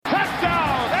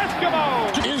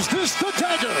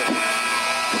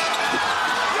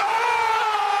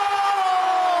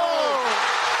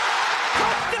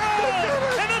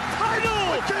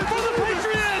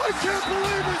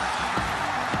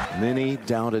Many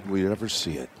doubted we'd ever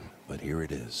see it, but here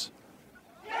it is.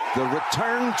 The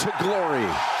return to glory.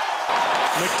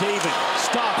 McDavid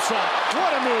stops up.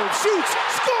 What a move. Shoots.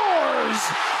 Scores!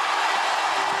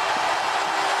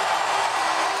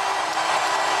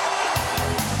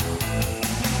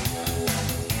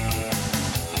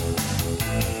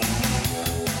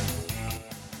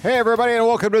 Hey, everybody, and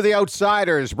welcome to The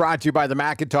Outsiders, brought to you by the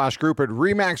Macintosh Group at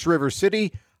RE/MAX River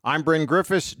City. I'm Bryn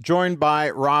Griffiths, joined by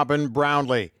Robin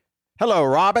Brownlee. Hello,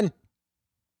 Robin.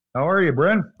 How are you,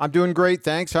 Bryn? I'm doing great,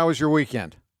 thanks. How was your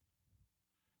weekend?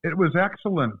 It was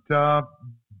excellent.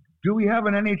 Do we have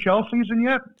an NHL season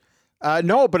yet?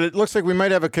 No, but it looks like we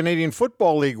might have a Canadian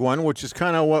Football League one, which is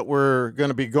kind of what we're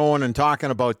going to be going and talking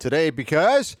about today,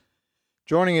 because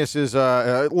joining us is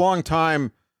a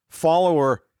longtime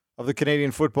follower of the Canadian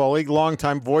Football League,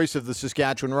 longtime voice of the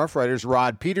Saskatchewan Roughriders,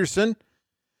 Rod Pedersen,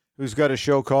 who's got a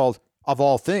show called, of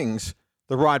all things,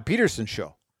 The Rod Pedersen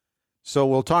Show. So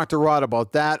we'll talk to Rod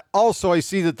about that. Also, I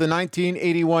see that the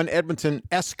 1981 Edmonton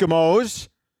Eskimos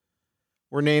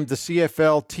were named the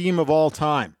CFL Team of All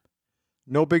Time.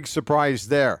 No big surprise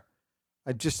there.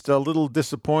 I'm just a little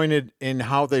disappointed in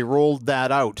how they rolled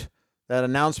that out. That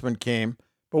announcement came.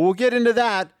 But we'll get into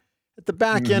that at the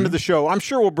back end of the show. I'm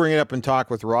sure we'll bring it up and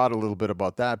talk with Rod a little bit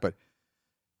about that. But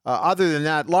other than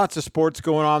that, lots of sports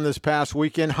going on this past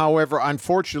weekend. However,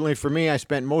 unfortunately for me, I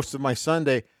spent most of my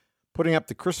Sunday putting up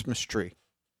the Christmas tree.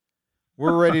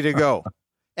 We're ready to go.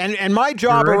 And my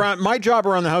job around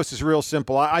the house is real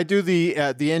simple. I do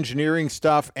the engineering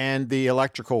stuff and the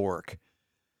electrical work.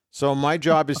 So my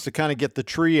job is to kind of get the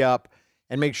tree up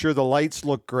and make sure the lights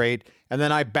look great, and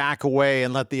then I back away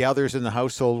and let the others in the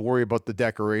household worry about the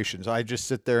decorations. I just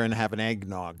sit there and have an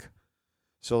eggnog.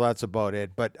 So that's about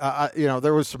it. But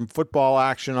there was some football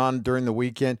action on during the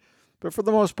weekend, but for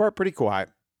the most part, pretty quiet.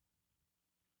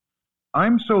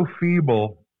 I'm so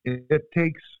feeble, it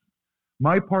takes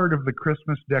my part of the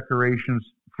Christmas decorations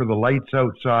for the lights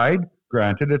outside.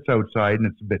 Granted, it's outside and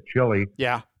it's a bit chilly.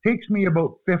 Yeah. Takes me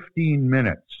about 15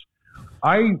 minutes.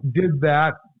 I did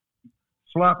that,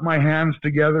 slap my hands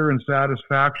together in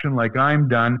satisfaction like I'm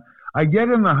done. I get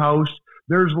in the house,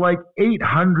 there's like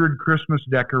 800 Christmas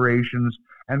decorations,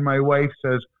 and my wife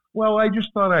says, well, I just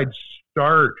thought I'd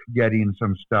start getting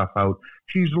some stuff out.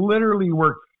 She's literally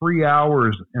worked 3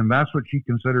 hours, and that's what she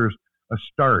considers a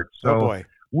start. So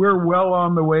we're well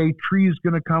on the way. Tree's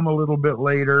going to come a little bit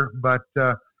later, but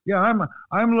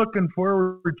I'm looking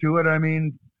forward to it. I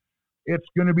mean, it's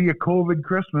going to be a COVID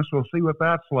Christmas. We'll see what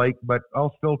that's like, but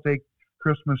I'll still take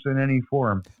Christmas in any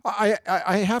form.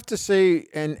 I have to say,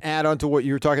 and add on to what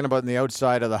you were talking about in the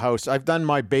outside of the house, I've done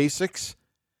my basics.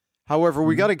 However,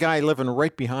 we got a guy living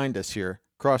right behind us here,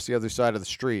 across the other side of the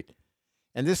street.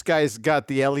 And this guy's got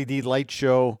the LED light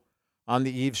show on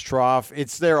the eaves trough.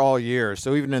 It's there all year.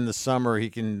 So even in the summer, he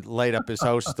can light up his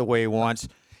house the way he wants.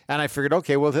 And I figured,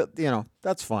 okay, well,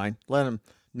 that's fine. Let him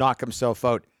knock himself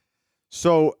out.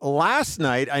 So last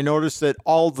night, I noticed that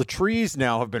all the trees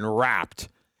now have been wrapped.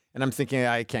 And I'm thinking,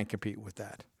 I can't compete with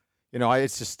that.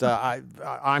 It's just,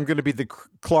 I'm going to be the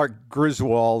Clark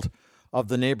Griswold of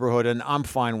the neighborhood, and I'm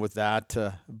fine with that.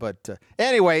 But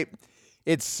anyway,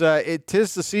 it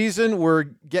is the season. We're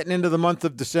getting into the month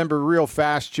of December real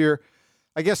fast here.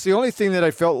 I guess the only thing that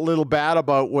I felt a little bad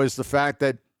about was the fact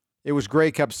that it was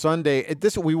Grey Cup Sunday.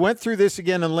 We went through this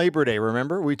again on Labor Day,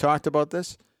 remember? We talked about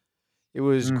this. It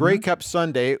was Grey Cup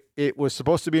Sunday. It was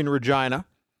supposed to be in Regina,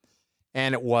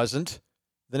 and it wasn't.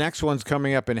 The next one's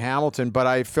coming up in Hamilton, but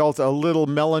I felt a little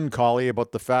melancholy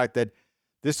about the fact that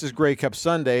this is Grey Cup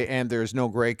Sunday and there's no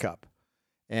Grey Cup.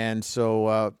 And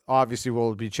so obviously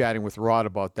we'll be chatting with Rod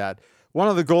about that. One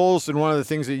of the goals and one of the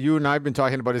things that you and I have been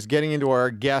talking about is getting into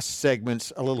our guest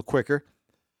segments a little quicker.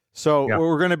 So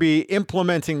we're going to be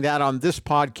implementing that on this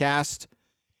podcast,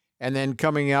 and then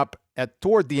coming up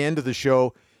toward the end of the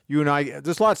show, you and I,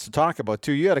 there's lots to talk about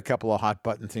too. You had a couple of hot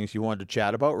button things you wanted to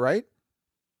chat about, right?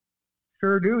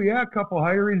 Sure do, yeah. A couple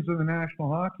hirings of the National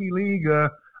Hockey League, a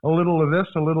little of this,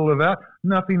 a little of that.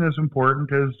 Nothing as important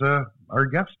as our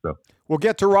guest, though. We'll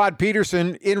get to Rod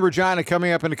Pedersen in Regina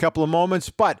coming up in a couple of moments,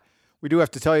 but we do have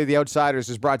to tell you The Outsiders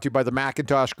is brought to you by the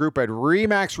Macintosh Group at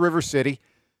RE/MAX River City.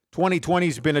 2020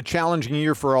 has been a challenging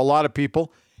year for a lot of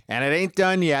people, and it ain't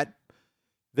done yet.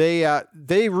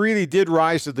 They really did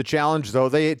rise to the challenge, though.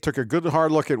 They took a good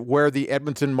hard look at where the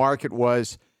Edmonton market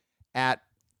was at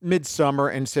midsummer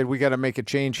and said, we got to make a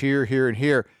change here, here, and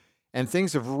here. And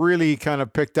things have really kind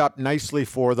of picked up nicely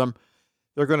for them.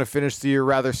 They're going to finish the year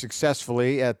rather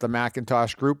successfully at the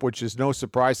Macintosh Group, which is no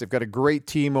surprise. They've got a great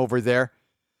team over there.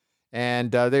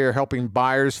 And they are helping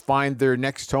buyers find their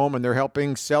next home, and they're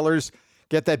helping sellers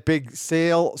get that big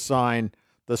sale sign,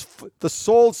 The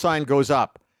sold sign goes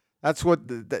up. That's what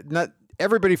not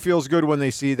everybody feels good when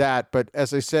they see that. But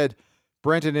as I said,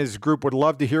 Brent and his group would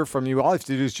love to hear from you. All you have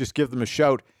to do is just give them a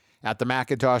shout at the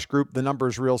Macintosh Group. The number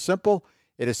is real simple.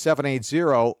 It is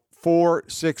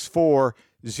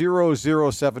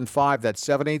 780-464-0075. That's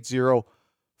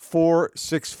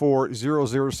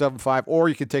 780-464-0075. Or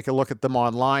you can take a look at them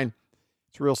online.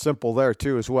 It's real simple there,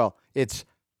 too, as well. It's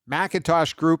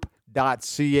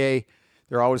macintoshgroup.ca.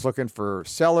 They're always looking for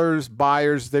sellers,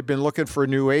 buyers. They've been looking for a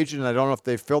new agent. I don't know if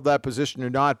they've filled that position or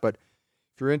not, but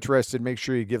if you're interested, make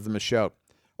sure you give them a shout.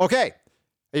 Okay.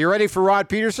 Are you ready for Rod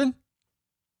Pedersen?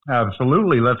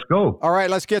 Absolutely. Let's go. All right,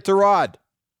 let's get to Rod.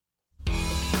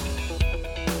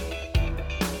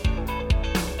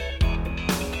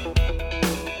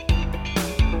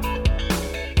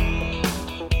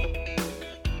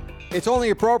 It's only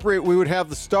appropriate we would have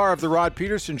the star of the Rod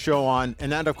Pedersen Show on, and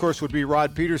that, of course, would be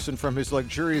Rod Pedersen from his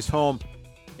luxurious home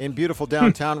in beautiful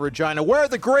downtown Regina, where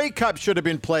the Grey Cup should have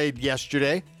been played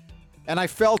yesterday. And I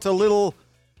felt a little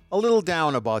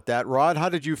down about that. Rod, how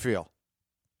did you feel?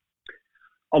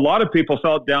 A lot of people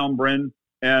felt down, Bryn,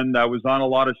 and I was on a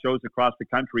lot of shows across the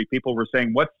country. People were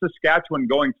saying, "What's Saskatchewan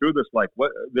going through this like?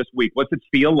 This week? What's it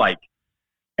feel like?"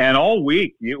 And all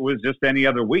week, it was just any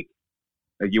other week.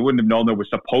 You wouldn't have known there was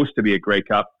supposed to be a Grey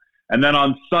Cup. And then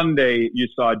on Sunday, you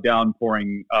saw a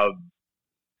downpouring of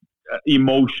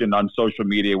emotion on social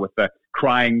media with the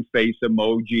crying face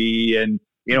emoji and,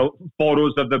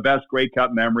 photos of the best Grey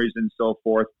Cup memories and so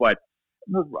forth. But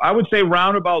I would say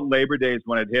round about Labor Day is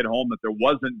when it hit home that there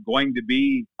wasn't going to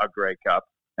be a Grey Cup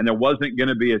and there wasn't going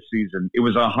to be a season. It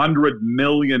was $100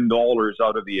 million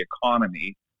out of the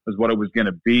economy is what it was going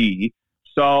to be.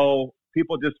 So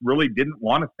people just really didn't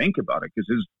want to think about it because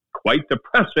it's quite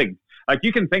depressing. Like,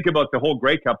 you can think about the whole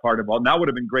Grey Cup part of it, and that would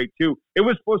have been great too. It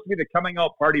was supposed to be the coming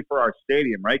out party for our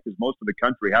stadium, right? Because most of the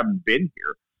country haven't been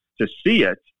here to see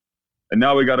it. And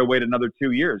now we got to wait another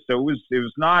 2 years. So it was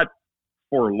not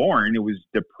forlorn. It was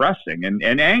depressing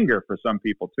and anger for some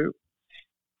people too.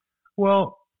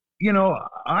 Well,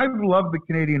 I've loved the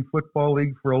Canadian Football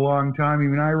League for a long time. I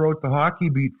mean, I wrote the hockey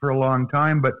beat for a long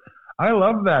time, but I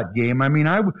love that game. I mean,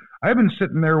 I've been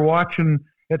sitting there watching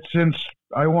it since,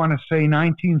 I want to say,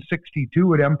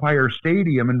 1962 at Empire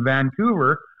Stadium in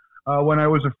Vancouver. When I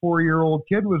was a 4-year-old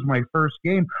kid was my first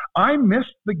game. I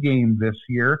missed the game this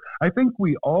year. I think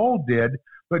we all did,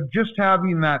 but just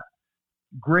having that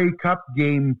Grey Cup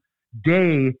game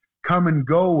day come and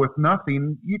go with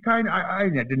nothing, I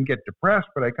didn't get depressed,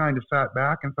 but I kind of sat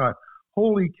back and thought,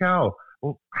 holy cow,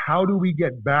 well, how do we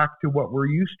get back to what we're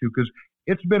used to? Because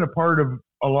it's been a part of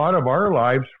a lot of our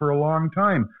lives for a long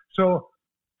time. So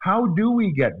how do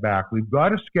we get back? We've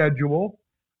got a schedule.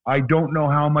 I don't know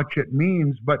how much it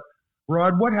means, but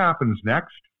Rod, what happens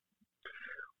next?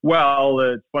 Well,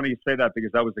 it's funny you say that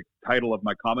because that was the title of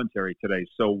my commentary today.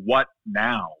 So what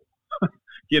now?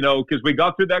 Because we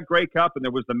got through that Grey Cup and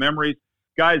there was the memories.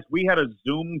 Guys, we had a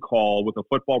Zoom call with the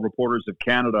Football Reporters of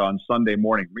Canada on Sunday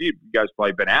morning. You guys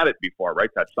probably been at it before, right?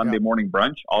 That Sunday morning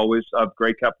brunch, always of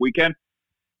Grey Cup weekend.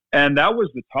 And that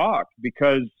was the talk,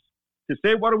 because to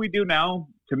say, what do we do now,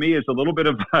 to me is a little bit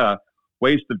of a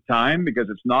waste of time, because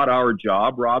it's not our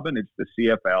job, Robin. It's the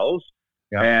CFL's,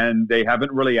 and they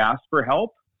haven't really asked for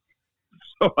help.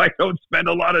 So I don't spend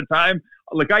a lot of time.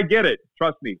 Like, I get it.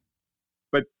 Trust me.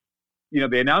 But,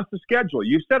 they announced the schedule.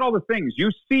 You said all the things.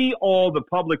 You see all the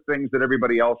public things that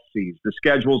everybody else sees. The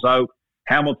schedule's out.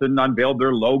 Hamilton unveiled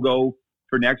their logo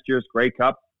for next year's Grey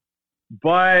Cup.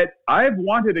 But I've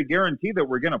wanted a guarantee that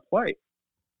we're going to play.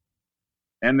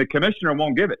 And the commissioner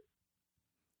won't give it.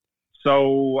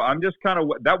 So I'm just kind of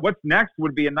what's next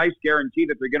would be a nice guarantee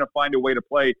that they're going to find a way to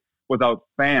play without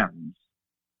fans.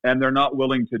 And they're not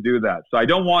willing to do that. So I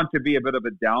don't want to be a bit of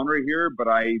a downer here, but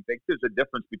I think there's a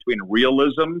difference between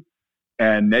realism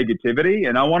and negativity.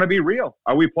 And I want to be real.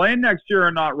 Are we playing next year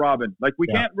or not, Robin? Like, we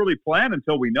can't really plan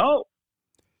until we know.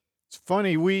 It's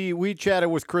funny. We chatted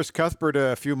with Chris Cuthbert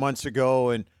a few months ago,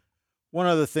 and one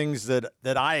of the things that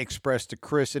I expressed to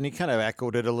Chris, and he kind of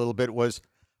echoed it a little bit, was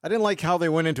I didn't like how they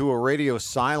went into a radio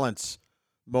silence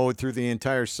mode through the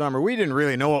entire summer. We didn't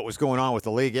really know what was going on with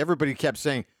the league. Everybody kept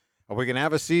saying, are we going to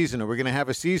have a season? Are we going to have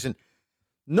a season?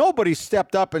 Nobody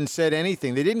stepped up and said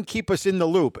anything. They didn't keep us in the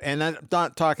loop. And I'm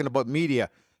not talking about media.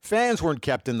 Fans weren't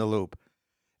kept in the loop.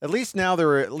 At least now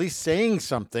they're at least saying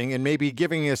something and maybe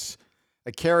giving us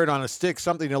a carrot on a stick,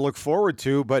 something to look forward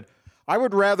to. But I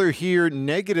would rather hear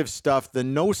negative stuff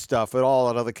than no stuff at all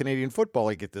out of the Canadian Football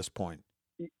League at this point.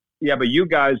 Yeah, but you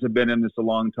guys have been in this a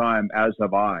long time, as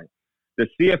have I. The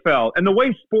CFL, and the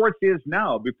way sports is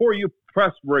now, before you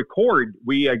press record,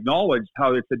 we acknowledged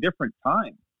how it's a different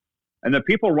time. And the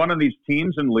people running these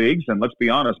teams and leagues, and let's be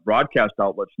honest, broadcast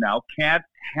outlets now can't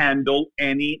handle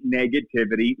any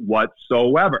negativity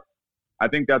whatsoever. I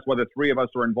think that's why the three of us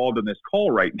are involved in this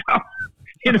call right now,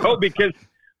 because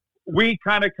we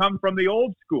kind of come from the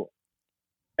old school.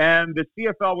 And the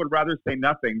CFL would rather say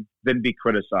nothing than be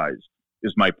criticized,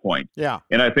 is my point. Yeah.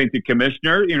 And I think the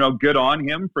commissioner, good on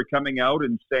him for coming out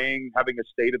and having a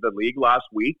state of the league last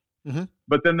week. Mm-hmm.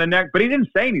 But then but he didn't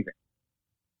say anything.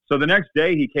 So the next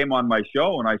day he came on my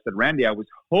show and I said, Randy, I was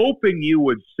hoping you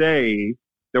would say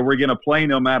that we're going to play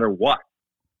no matter what.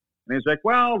 And he's like,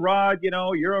 well, Rod,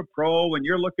 you're a pro and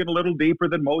you're looking a little deeper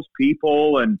than most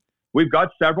people. And we've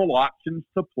got several options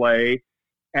to play.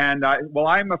 And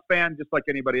I'm a fan just like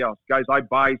anybody else. Guys, I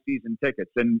buy season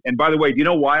tickets. And by the way, do you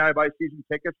know why I buy season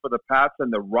tickets for the Pats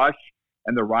and the Rush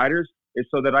and the Riders? Is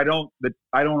so that I don't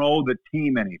owe the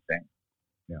team anything.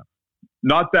 Yeah.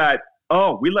 Not that,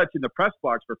 we let you in the press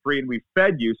box for free and we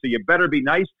fed you, so you better be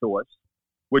nice to us,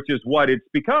 which is what it's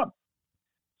become.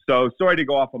 So sorry to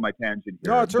go off on my tangent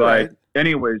here. No, it's all right.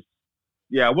 Anyways,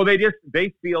 yeah, well, they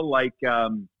feel like,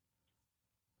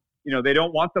 they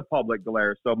don't want the public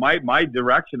glare. So my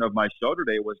direction of my show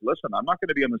today was, listen, I'm not going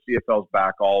to be on the CFL's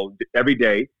back every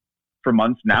day for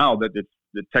months now that it's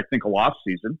the technical off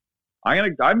season.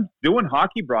 I'm doing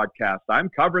hockey broadcasts. I'm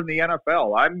covering the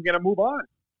NFL. I'm going to move on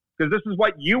because this is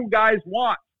what you guys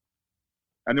want.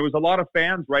 And there was a lot of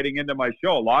fans writing into my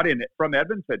show, a lot in it from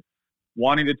Edmonton,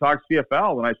 wanting to talk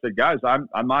CFL. And I said, guys, I'm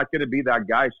not going to be that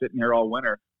guy sitting here all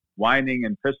winter whining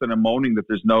and pissing and moaning that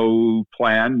there's no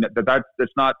plan.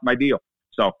 That's not my deal.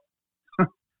 So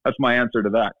that's my answer to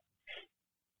that.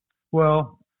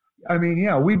 Well, I mean,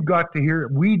 yeah, we've got to hear.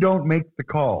 We don't make the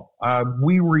call.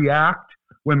 We react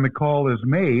when the call is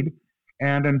made,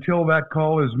 and until that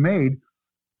call is made,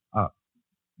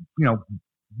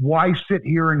 why sit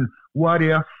here and what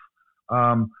if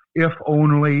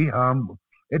only?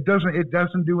 It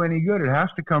doesn't do any good. It has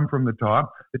to come from the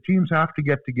top. The teams have to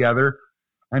get together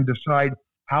and decide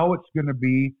how it's going to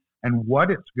be and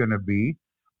what it's going to be.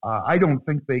 I don't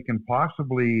think they can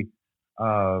possibly,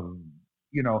 I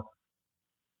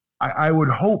would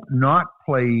hope not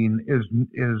playing is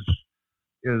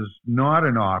not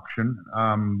an option.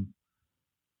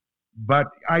 But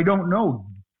I don't know.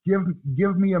 Give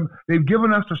me they've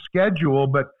given us a schedule,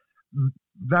 but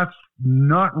that's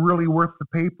not really worth the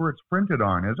paper it's printed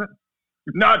on, is it?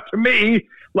 Not to me.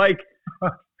 Like,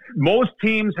 most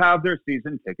teams have their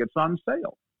season tickets on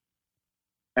sale.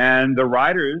 And the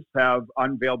Riders have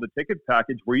unveiled the ticket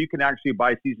package where you can actually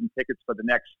buy season tickets for the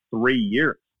next 3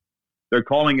 years. They're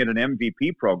calling it an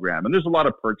MVP program. And there's a lot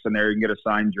of perks in there. You can get a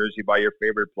signed jersey by your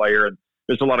favorite player, and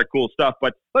there's a lot of cool stuff.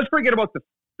 But let's forget about the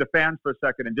fans for a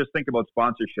second and just think about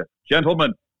sponsorship.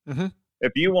 Gentlemen,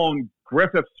 if you own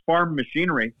Griffith's Farm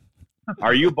Machinery,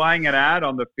 are you buying an ad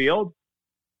on the field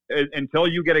until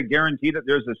you get a guarantee that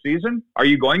there's a season? Are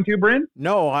you going to, Bryn?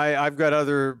 No, I've got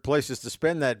other places to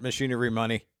spend that machinery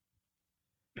money.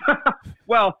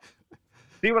 Well,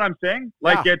 see what I'm saying?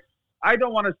 Like, I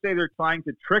don't want to say they're trying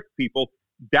to trick people.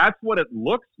 That's what it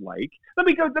looks like. Let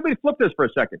me flip this for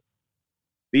a second.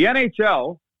 The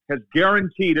NHL has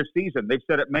guaranteed a season. They've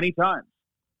said it many times.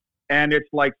 And it's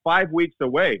like 5 weeks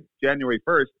away, January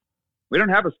 1st. We don't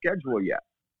have a schedule yet.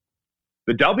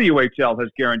 The WHL has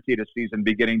guaranteed a season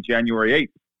beginning January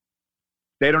 8th.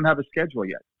 They don't have a schedule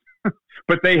yet,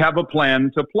 but they have a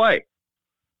plan to play.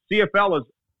 CFL is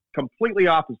completely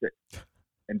opposite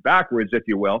and backwards, if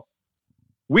you will.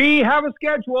 We have a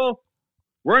schedule.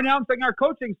 We're announcing our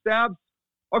coaching staffs.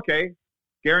 Okay,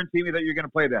 guarantee me that you're going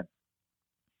to play then.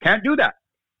 Can't do that.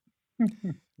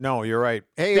 No, you're right.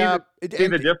 Hey, see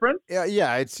the difference?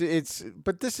 Yeah. It's.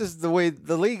 But this is the way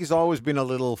the league has always been a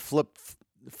little flip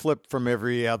from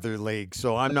every other league.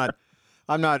 So I'm not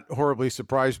horribly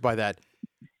surprised by that.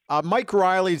 Mike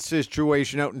Riley's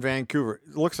situation out in Vancouver,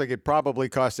 it looks like it probably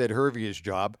cost Ed Hervey his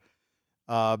job.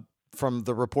 From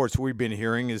the reports we've been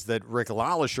hearing is that Rick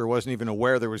Lalisher wasn't even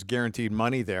aware there was guaranteed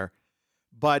money there.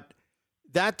 But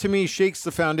that to me shakes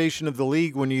the foundation of the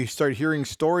league when you start hearing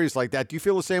stories like that. Do you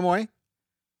feel the same way?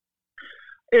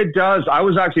 It does. I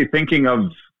was actually thinking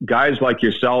of guys like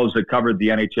yourselves that covered the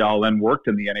NHL and worked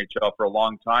in the NHL for a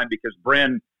long time, because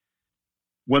Bryn,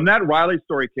 when that Riley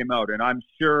story came out, and I'm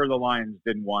sure the Lions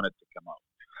didn't want it to come out.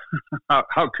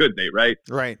 How could they, right?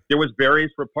 Right. There was various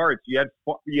reports. You had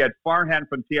Farhan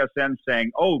from TSN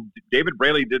saying, "Oh, David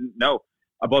Braley didn't know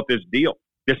about this deal,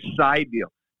 this side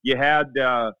deal." You had,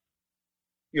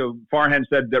 Farhan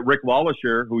said that Rick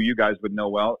Lalisher, who you guys would know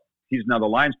well, he's now the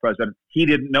Lions president, he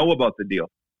didn't know about the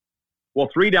deal. Well,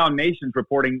 3 Down Nation's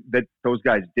reporting that those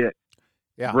guys did,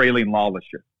 Braley and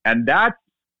Lalisher. And that's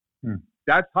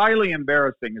That's highly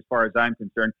embarrassing as far as I'm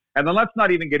concerned. And then let's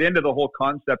not even get into the whole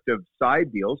concept of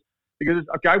side deals, because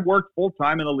okay, I worked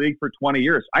full-time in the league for 20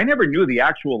 years. I never knew the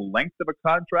actual length of a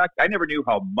contract. I never knew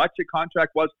how much a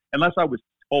contract was unless I was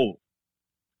told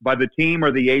by the team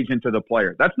or the agent or the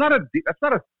player. That's not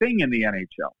a thing in the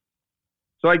NHL.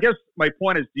 So I guess my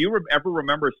point is, do you ever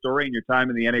remember a story in your time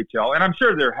in the NHL? And I'm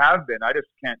sure there have been. I just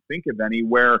can't think of any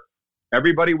where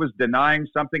everybody was denying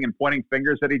something and pointing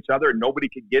fingers at each other and nobody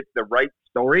could get the right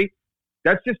story.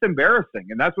 That's just embarrassing.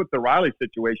 And that's what the Riley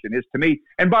situation is to me.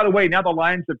 And by the way, now the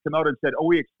Lions have come out and said,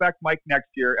 we expect Mike next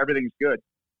year. Everything's good.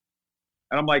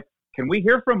 And I'm like, can we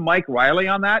hear from Mike Riley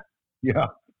on that? Yeah.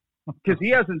 Because he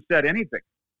hasn't said anything.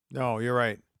 No, you're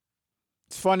right.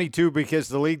 It's funny, too, because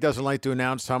the league doesn't like to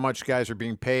announce how much guys are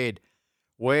being paid.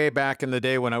 Way back in the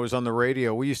day when I was on the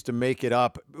radio, we used to make it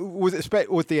up with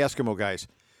the Eskimo guys.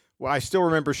 Well, I still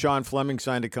remember Sean Fleming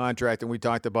signed a contract, and we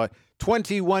talked about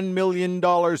 $21 million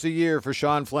a year for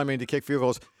Sean Fleming to kick field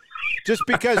goals, just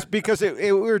because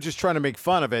we were just trying to make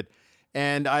fun of it.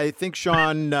 And I think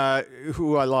Sean,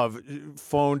 who I love,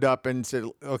 phoned up and said,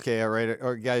 "Okay, all right,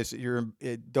 or guys,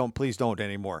 please don't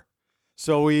anymore."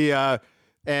 So we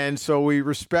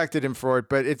respected him for it.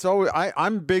 But it's always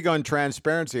I'm big on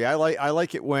transparency. I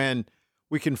like it when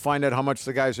we can find out how much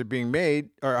the guys are being made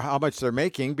or how much they're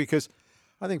making, because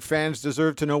I think fans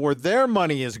deserve to know where their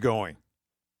money is going.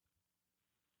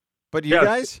 But you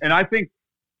guys? And I think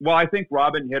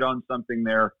Robin hit on something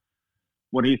there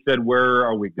when he said, where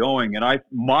are we going? And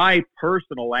my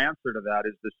personal answer to that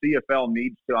is the CFL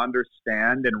needs to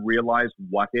understand and realize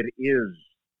what it is.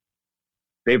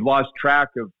 They've lost track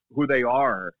of who they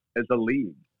are as a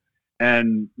league.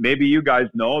 And maybe you guys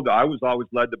know that I was always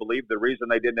led to believe the reason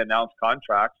they didn't announce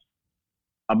contracts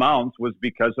amounts was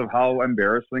because of how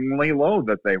embarrassingly low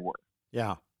that they were.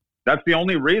 Yeah. That's the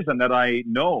only reason that I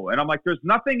know. And I'm like, there's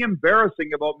nothing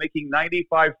embarrassing about making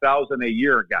 $95,000 a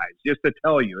year, guys, just to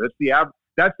tell you.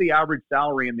 That's the average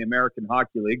salary in the American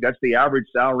Hockey League. That's the average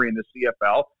salary in the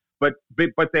CFL. But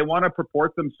they want to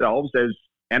purport themselves as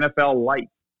NFL light,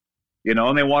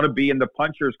 and they want to be in the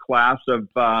puncher's class of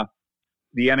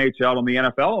the NHL and the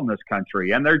NFL in this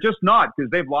country. And they're just not, because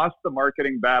they've lost the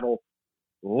marketing battle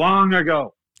long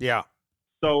ago. Yeah.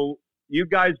 So you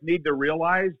guys need to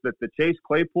realize that the Chase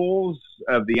Claypools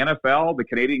of the NFL, the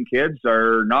Canadian kids,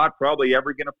 are not probably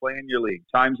ever going to play in your league.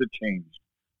 Times have changed.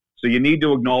 So you need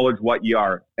to acknowledge what you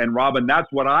are. And Robin, that's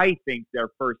what I think their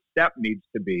first step needs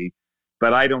to be.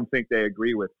 But I don't think they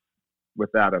agree with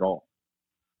that at all.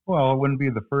 Well, it wouldn't be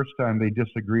the first time they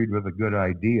disagreed with a good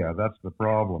idea. That's the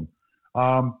problem.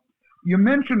 You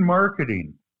mentioned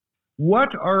marketing.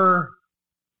 What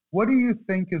do you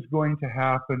think is going to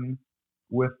happen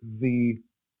with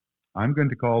I'm going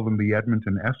to call them the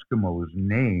Edmonton Eskimos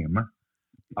name?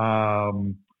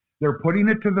 They're putting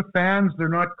it to the fans. They're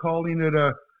not calling it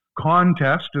a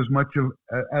contest as much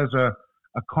as a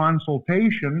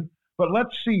consultation. But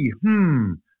let's see.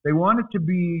 They want it to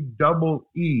be double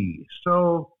E.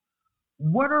 So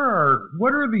what are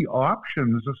the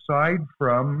options aside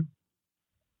from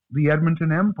the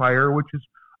Edmonton Empire, which has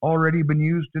already been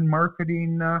used in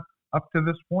marketing up to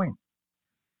this point?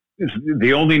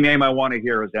 The only name I want to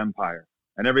hear is Empire.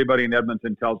 And everybody in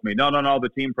Edmonton tells me, no, the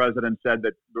team president said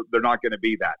that they're not going to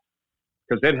be that.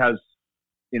 Because it has,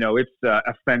 it's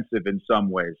offensive in some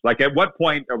ways. Like, at what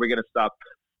point are we going to stop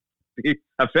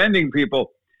offending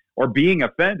people or being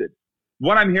offended?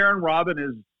 What I'm hearing, Robin,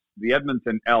 is the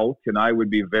Edmonton Elk, and I would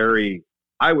be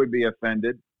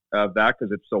offended of that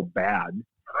because it's so bad.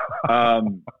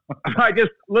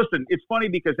 Listen, it's funny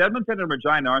because Edmonton and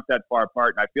Regina aren't that far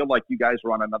apart, and I feel like you guys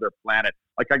are on another planet.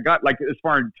 As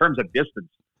far in terms of distance,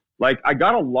 I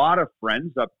got a lot of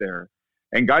friends up there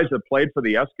and guys that played for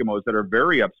the Eskimos that are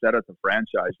very upset at the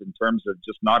franchise in terms of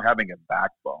just not having a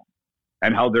backbone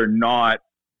and how they're not,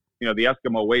 the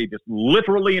Eskimo way just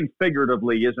literally and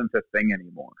figuratively isn't a thing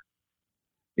anymore.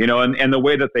 And the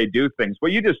way that they do things.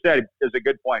 What you just said is a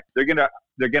good point. They're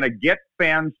gonna get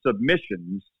fan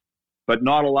submissions, but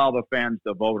not allow the fans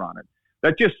to vote on it.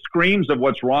 That just screams of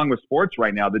what's wrong with sports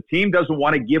right now. The team doesn't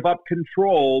want to give up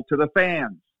control to the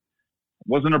fans. It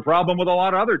wasn't a problem with a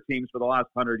lot of other teams for the last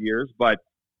 100 years, but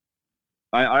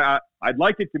I'd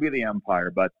like it to be the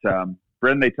Empire. But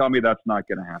Bryn, they tell me that's not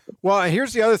going to happen. Well,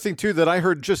 here's the other thing too that I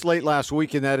heard just late last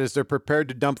week, and that is they're prepared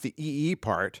to dump the EE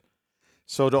part.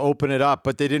 So to open it up,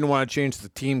 but they didn't want to change the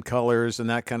team colors and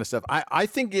that kind of stuff. I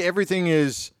think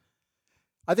it's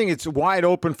wide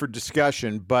open for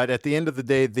discussion, but at the end of the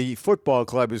day, the football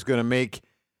club is going to make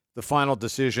the final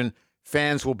decision.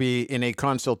 Fans will be in a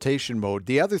consultation mode.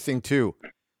 The other thing too,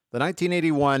 the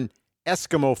 1981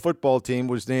 Eskimo football team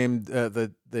was named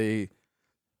the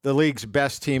the league's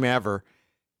best team ever.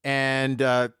 And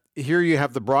here you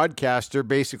have the broadcaster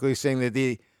basically saying that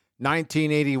the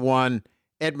 1981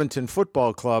 Edmonton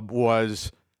Football Club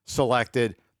was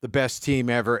selected the best team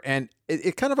ever. And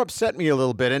it kind of upset me a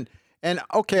little bit. And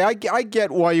okay, I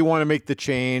get why you want to make the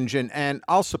change, and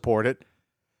I'll support it.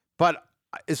 But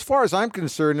as far as I'm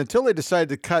concerned, until they decide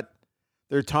to cut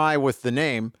their tie with the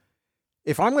name,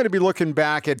 if I'm going to be looking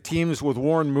back at teams with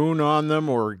Warren Moon on them,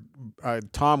 or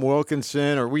Tom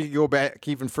Wilkinson, or we go back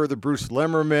even further, Bruce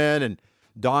Limmerman and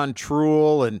Don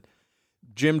Truel and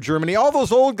Jim Germany, all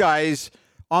those old guys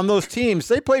on those teams,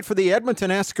 they played for the Edmonton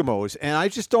Eskimos, and I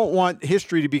just don't want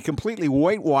history to be completely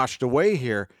whitewashed away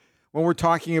here when we're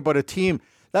talking about a team.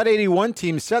 That 81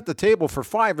 team set the table for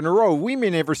 5 in a row. We may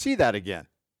never see that again.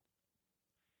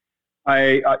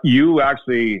 You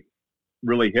actually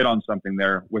really hit on something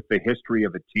there with the history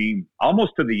of a team,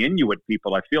 almost to the Inuit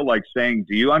people. I feel like saying,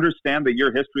 do you understand that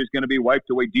your history is going to be wiped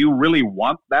away? Do you really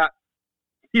want that?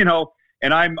 You know,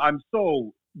 and I'm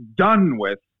so done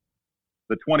with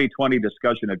the 2020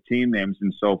 discussion of team names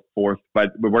and so forth,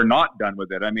 but we're not done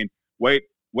with it. I mean, wait,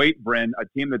 Bryn, a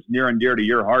team that's near and dear to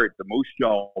your heart, the Moose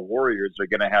Jaw Warriors, are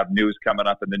going to have news coming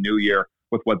up in the new year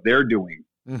with what they're doing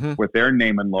with their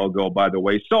name and logo, by the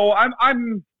way. So I'm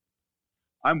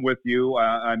with you.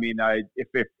 I mean, if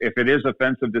it is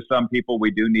offensive to some people,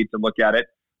 we do need to look at it.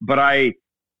 But I'm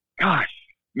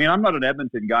not an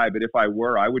Edmonton guy, but if I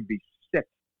were, I would be sick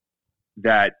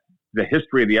that the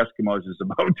history of the Eskimos is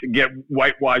about to get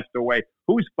whitewashed away.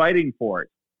 Who's fighting for it?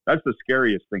 That's the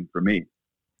scariest thing for me.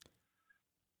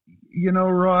 You know,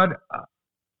 Rod,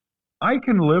 I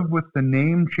can live with the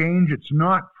name change. It's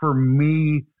not for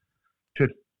me to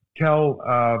tell,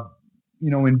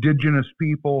 Indigenous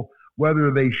people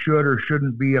whether they should or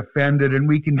shouldn't be offended. And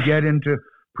we can get into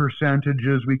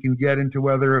percentages. We can get into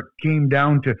whether it came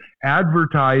down to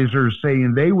advertisers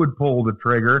saying they would pull the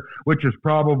trigger, which is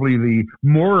probably the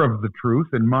more of the truth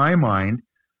in my mind.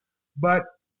 But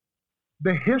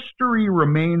the history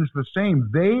remains the same.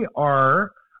 They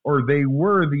are, or they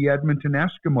were, the Edmonton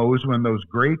Eskimos when those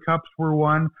Grey Cups were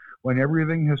won, when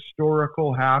everything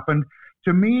historical happened.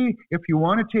 To me, if you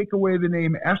want to take away the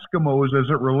name Eskimos as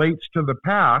it relates to the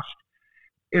past,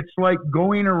 it's like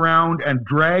going around and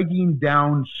dragging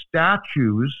down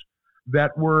statues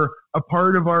that were a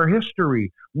part of our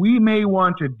history. We may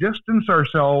want to distance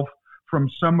ourselves from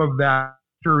some of that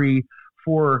history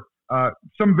for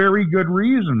some very good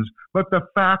reasons, but the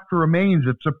fact remains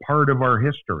it's a part of our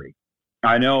history.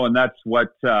 I know, and that's what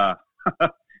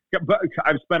I've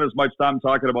spent as much time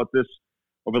talking about this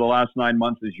over the last 9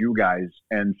 months as you guys,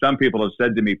 and some people have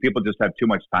said to me, people just have too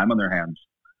much time on their hands.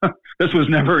 This was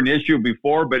never an issue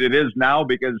before, but it is now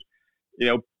because,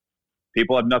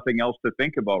 people have nothing else to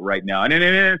think about right now. And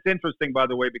it's interesting, by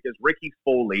the way, because Ricky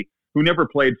Foley, who never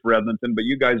played for Edmonton, but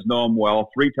you guys know him well,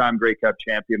 3-time Grey Cup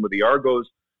champion with the Argos,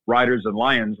 Riders, and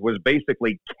Lions, was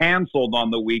basically canceled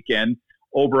on the weekend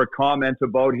over a comment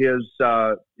about his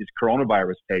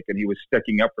coronavirus take, and he was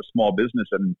sticking up for small business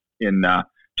in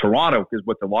Toronto because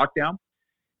with the lockdown.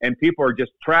 And people are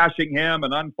just trashing him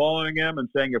and unfollowing him and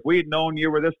saying, if we'd known you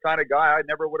were this kind of guy, I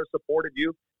never would have supported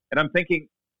you. And I'm thinking,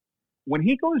 when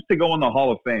he goes to go in the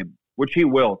Hall of Fame, which he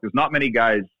will, because not many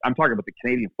guys, I'm talking about the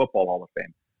Canadian Football Hall of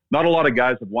Fame, not a lot of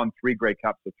guys have won 3 Grey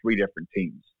Cups with 3 different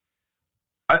teams.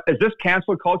 Is this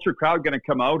cancel culture crowd going to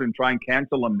come out and try and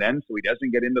cancel him then so he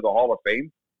doesn't get into the Hall of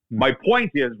Fame? My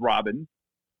point is, Robin,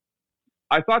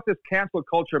 I thought this cancel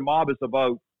culture mob is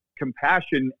about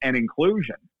compassion and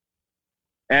inclusion.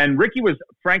 And Ricky was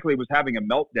having a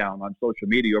meltdown on social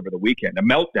media over the weekend, a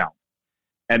meltdown.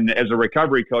 And as a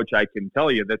recovery coach, I can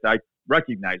tell you that I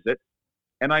recognize it.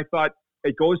 And I thought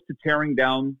it goes to tearing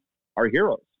down our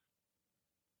heroes,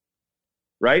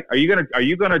 right? Are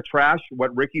you gonna trash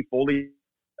what Ricky Foley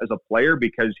as a player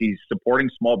because he's supporting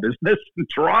small business in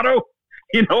Toronto?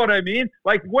 You know what I mean?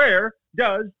 Like, where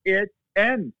does it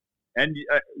end? And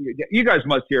you guys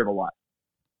must hear it a lot.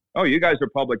 Oh, you guys are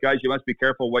public guys. You must be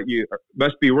careful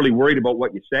must be really worried about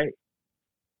what you say.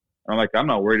 I'm like, I'm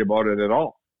not worried about it at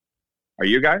all. Are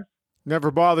you guys?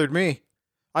 Never bothered me.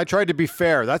 I tried to be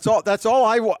fair. That's all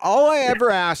I ever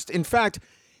asked. In fact,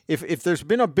 if there's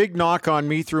been a big knock on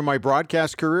me through my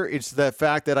broadcast career, it's the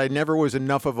fact that I never was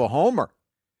enough of a homer.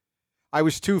 I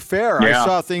was too fair. Yeah. I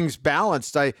saw things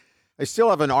balanced. I still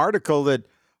have an article that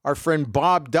our friend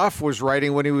Bob Duff was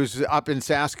writing when he was up in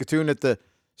Saskatoon at the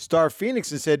Star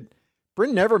Phoenix and said,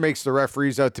 Bryn never makes the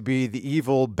referees out to be the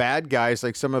evil bad guys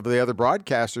like some of the other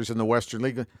broadcasters in the Western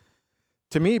League.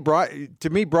 To me,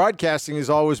 broadcasting has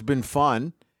always been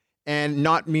fun and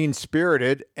not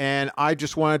mean-spirited, and I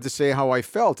just wanted to say how I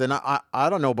felt. And I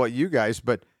don't know about you guys,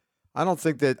 but I don't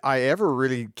think that I ever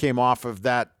really came off of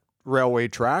that railway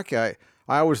track. I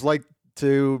always like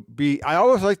to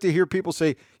hear people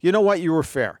say, you know what, you were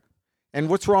fair. And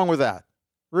what's wrong with that?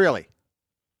 Really?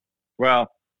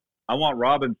 Well, I want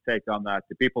Robin's take on that.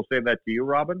 Do people say that to you,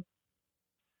 Robin?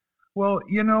 Well,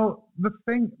 the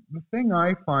thing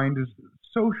I find is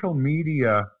social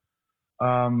media,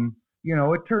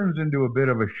 it turns into a bit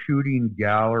of a shooting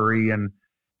gallery, and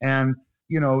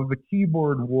the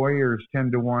keyboard warriors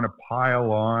tend to want to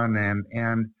pile on,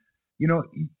 and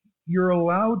you're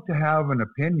allowed to have an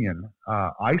opinion.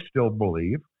 I still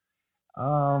believe.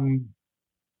 Have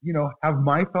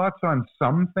my thoughts on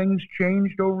some things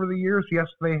changed over the years? Yes,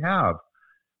 they have.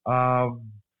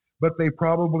 But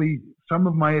some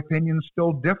of my opinions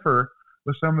still differ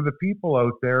with some of the people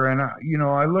out there. And,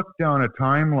 I look down a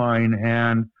timeline,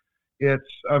 and it's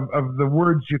of the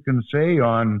words you can say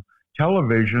on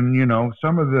television,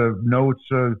 some of the notes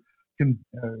or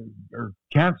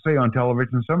can't say on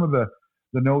television. Some of the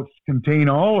notes contain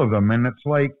all of them. And it's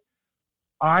like,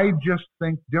 I just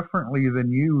think differently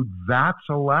than you. That's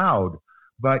allowed.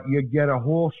 But you get a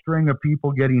whole string of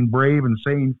people getting brave and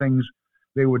saying things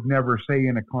they would never say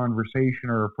in a conversation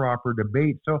or a proper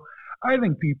debate. So I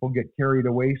think people get carried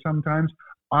away sometimes.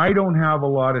 I don't have a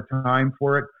lot of time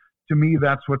for it. To me,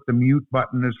 that's what the mute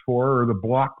button is for, or the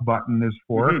block button is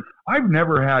for. Mm-hmm. I've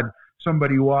never had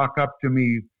somebody walk up to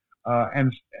me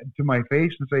and to my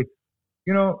face and say,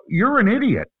 you're an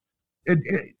idiot.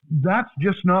 That's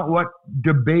just not what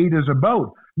debate is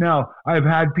about. Now, I've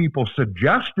had people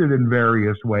suggest it in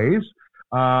various ways,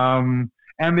 and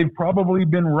they've probably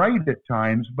been right at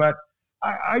times, but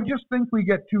I just think we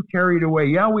get too carried away.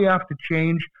 Yeah, we have to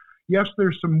change. Yes,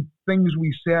 there's some things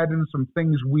we said and some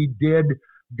things we did.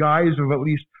 Guys of at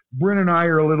least, Bryn and I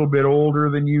are a little bit older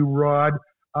than you, Rod.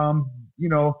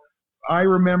 I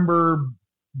remember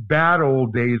bad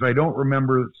old days. I don't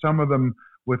remember some of them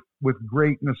with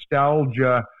great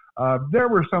nostalgia. There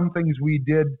were some things we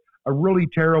did a really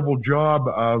terrible job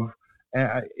of,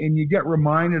 and you get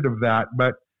reminded of that,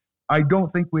 but I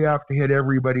don't think we have to hit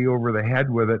everybody over the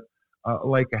head with it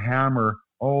like a hammer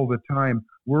all the time.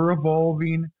 We're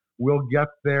evolving. We'll get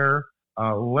there.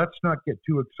 Let's not get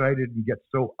too excited and get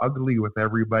so ugly with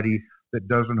everybody that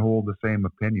doesn't hold the same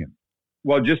opinion.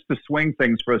 Well, just to swing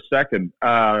things for a second,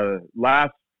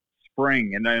 last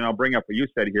spring, and then I'll bring up what you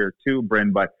said here too,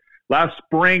 Bryn, but last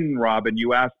spring, Robin,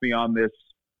 you asked me on this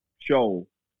show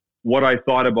what I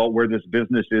thought about where this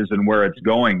business is and where it's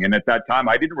going. And at that time,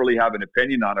 I didn't really have an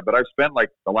opinion on it, but I've spent like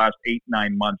the last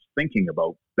 8-9 months thinking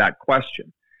about that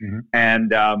question. Mm-hmm.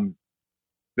 And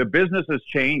the business has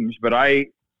changed, but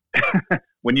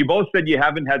when you both said you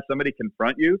haven't had somebody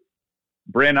confront you,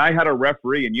 Bryn, I had a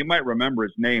referee, and you might remember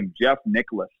his name, Jeff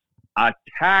Nicholas,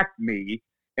 attacked me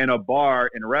in a bar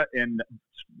in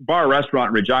bar restaurant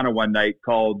in Regina one night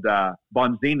called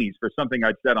Bonzini's for something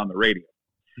I'd said on the radio.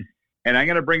 And I'm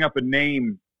going to bring up a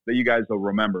name that you guys will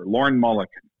remember, Lauren Mulliken.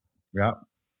 Yeah.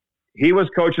 He was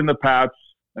coaching the Pats,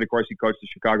 and of course he coached the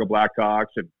Chicago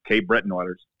Blackhawks and Cape Breton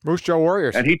Oilers. Moose Jaw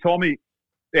Warriors. And he told me,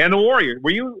 and the Warriors.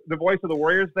 Were you the voice of the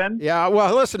Warriors then? Yeah,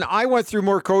 well, listen, I went through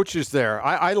more coaches there.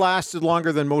 I lasted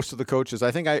longer than most of the coaches.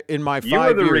 I think in 5 years. You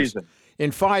were the reason.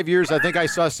 In 5 years, I think I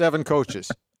saw 7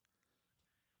 coaches.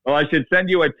 Well, I should send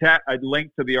you a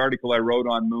link to the article I wrote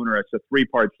on Mooner. It's a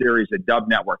 3-part series at Dub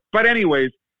Network. But anyways,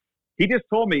 he just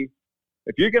told me,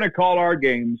 if you're going to call our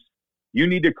games, you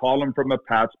need to call them from a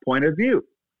Pat's point of view.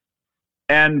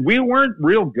 And we weren't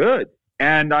real good.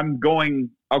 And I'm going,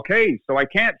 okay, so I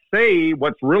can't say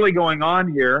what's really going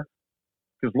on here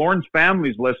because Lauren's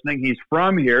family's listening. He's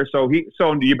from here. So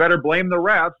you better blame the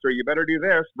refs or you better do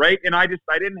this, right? And I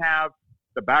didn't have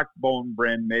the backbone,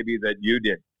 Bryn, maybe that you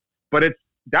did. But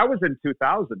that was in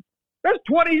 2000. That's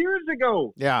 20 years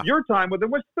ago. Yeah. Your time with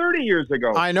them was 30 years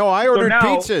ago. I know. I ordered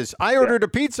pizzas. I ordered a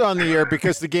pizza on the air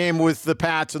because the game with the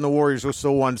Pats and the Warriors was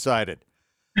so one-sided.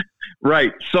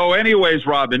 Right. So anyways,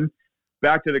 Robin,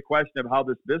 back to the question of how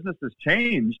this business has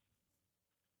changed.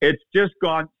 It's just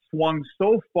swung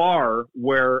so far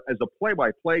where, as a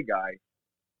play-by-play guy,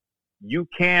 you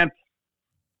can't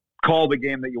call the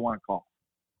game that you want to call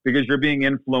because you're being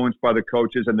influenced by the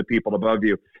coaches and the people above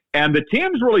you. And the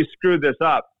teams really screwed this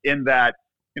up in that,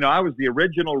 I was the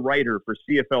original writer for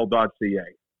CFL.ca,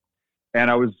 and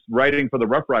I was writing for the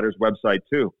Rough Riders website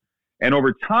too. And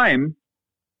over time,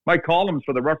 my columns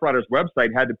for the Rough Riders website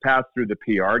had to pass through the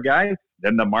PR guy,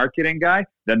 then the marketing guy,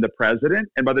 then the president.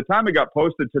 And by the time it got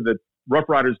posted to the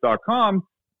roughriders.com,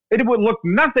 it would look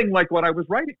nothing like what I was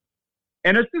writing.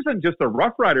 And this isn't just a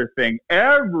Rough Rider thing.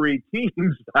 Every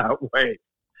team's that way.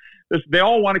 They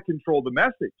all want to control the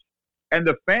message. And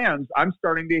the fans, I'm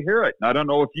starting to hear it. And I don't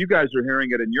know if you guys are hearing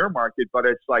it in your market, but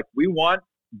it's like, we want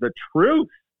the truth.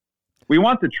 We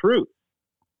want the truth.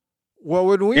 Well,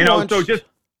 when we launched,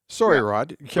 Sorry,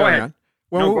 Rod, carry on.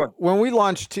 Go ahead. When we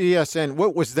launched TSN,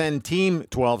 what was then Team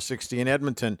 1260 in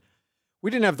Edmonton,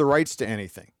 we didn't have the rights to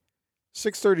anything.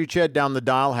 630 Ched down the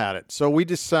dial had it. So we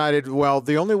decided, well,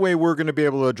 the only way we're going to be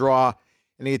able to draw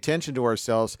any attention to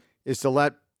ourselves is to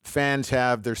let fans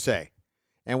have their say.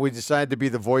 And we decided to be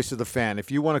the voice of the fan.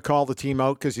 If you want to call the team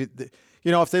out, because, if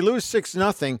they lose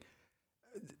 6-0,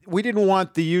 we didn't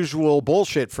want the usual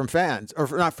bullshit from fans, or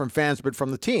not from fans, but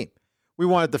from the team. We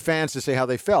wanted the fans to say how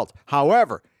they felt.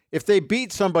 However, if they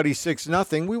beat somebody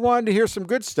 6-0, we wanted to hear some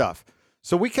good stuff.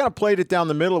 So we kind of played it down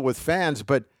the middle with fans,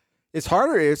 but it's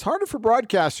harder. It's harder for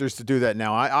broadcasters to do that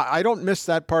now. I don't miss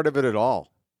that part of it at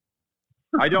all.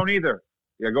 I don't either.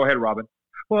 Yeah, go ahead, Robin.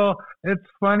 Well, it's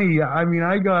funny. I mean,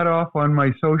 I got off on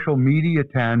my social media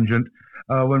tangent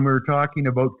when we were talking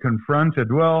about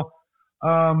confronted. Well,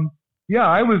 yeah,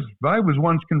 I was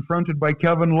once confronted by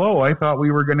Kevin Lowe. I thought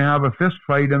we were going to have a fist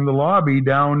fight in the lobby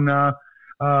down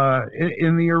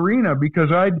in the arena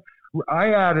because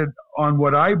I added on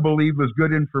what I believe was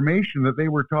good information that they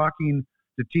were talking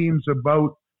to teams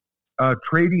about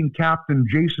trading captain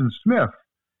Jason Smith,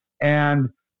 and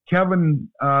Kevin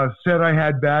said I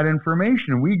had bad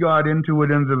information. We got into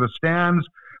it into the stands,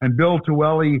 and Bill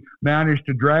Tuelli managed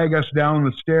to drag us down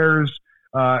the stairs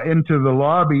into the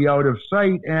lobby out of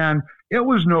sight, and it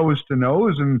was nose to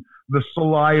nose, and the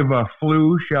saliva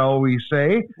flew, shall we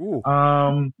say.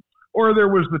 Or there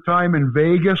was the time in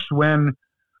Vegas when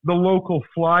the local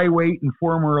flyweight and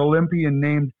former Olympian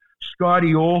named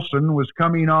Scotty Olson was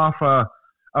coming off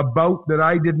a bout that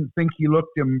I didn't think he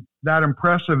looked that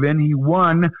impressive in. He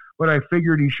won, but I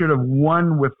figured he should have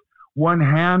won with one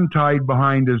hand tied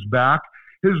behind his back.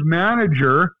 His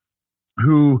manager,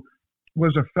 who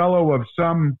was a fellow of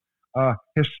some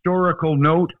historical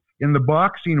note in the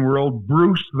boxing world,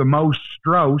 Bruce the Mouse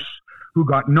Strauss, who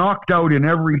got knocked out in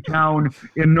every town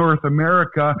in North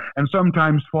America and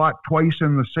sometimes fought twice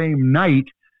in the same night,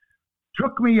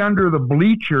 took me under the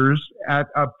bleachers at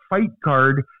a fight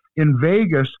card in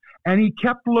Vegas, and he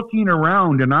kept looking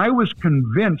around, and I was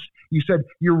convinced. He said,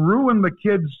 "You ruined the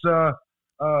kid's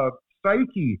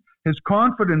psyche. His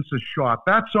confidence is shot.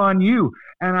 That's on you."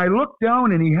 And I looked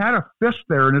down, and he had a fist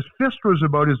there, and his fist was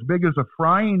about as big as a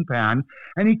frying pan,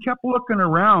 and he kept looking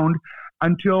around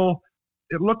until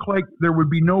it looked like there would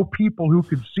be no people who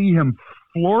could see him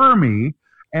floor me.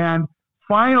 And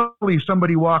finally,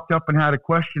 somebody walked up and had a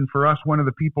question for us, one of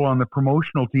the people on the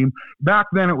promotional team. Back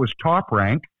then, it was Top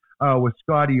Rank with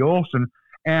Scotty Olson,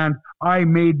 and I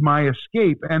made my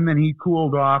escape, and then he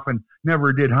cooled off and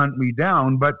never did hunt me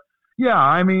down. But, yeah,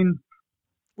 I mean,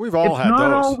 we've all had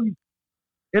those.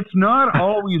 It's not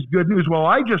always good news. Well,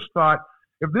 I just thought,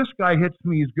 if this guy hits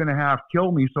me, he's going to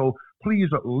kill me, so please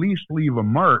at least leave a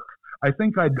mark. I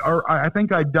think I'd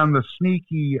done the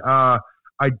sneaky.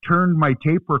 I turned my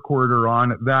tape recorder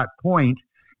on at that point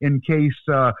in case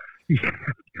he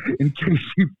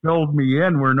filled me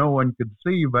in where no one could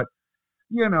see. But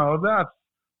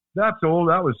that's old.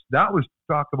 That was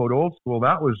talk about old school.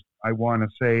 That was, I want to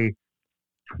say,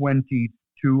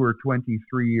 22 or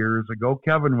 23 years ago.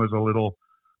 Kevin was a little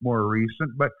more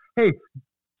recent. But hey,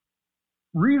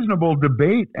 reasonable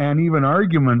debate and even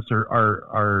arguments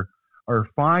are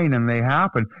fine, and they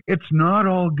happen. It's not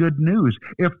all good news.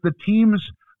 If the team's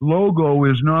logo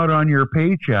is not on your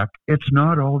paycheck, it's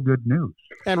not all good news.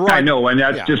 And Rod, I know, and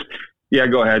that's just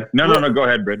go ahead. No, go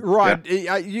ahead, Britt. Rod,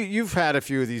 you've had a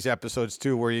few of these episodes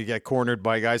too where you get cornered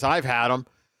by guys. I've had them,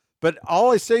 but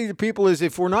all I say to people is,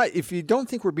 if you don't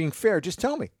think we're being fair, just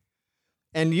tell me.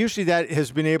 And usually that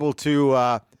has been able to,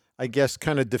 I guess,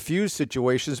 kind of diffuse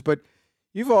situations. But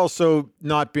you've also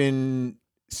not been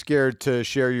scared to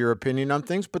share your opinion on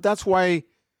things, but that's why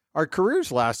our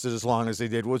careers lasted as long as they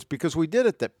did, was because we did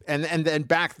it. And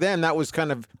back then that was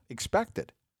kind of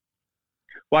expected.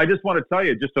 Well, I just want to tell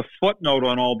you, just a footnote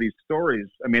on all these stories.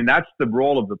 I mean, that's the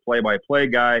role of the play-by-play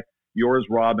guy, yours,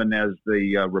 Robin, as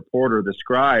the reporter, the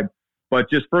scribe. But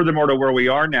just furthermore to where we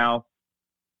are now,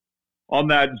 on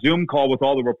that Zoom call with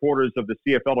all the reporters of the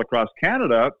CFL across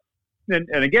Canada, and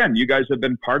again, you guys have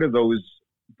been part of those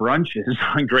brunches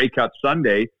on Grey Cup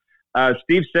Sunday.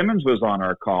 Steve Simmons was on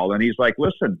our call, and he's like,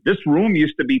 listen, this room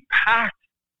used to be packed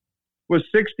with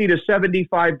 60 to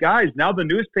 75 guys. Now the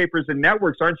newspapers and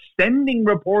networks aren't sending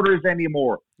reporters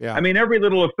anymore. Yeah. I mean, every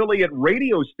little affiliate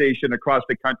radio station across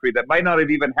the country that might not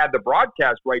have even had the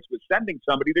broadcast rights was sending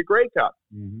somebody to Grey Cup.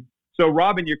 Mm-hmm. So,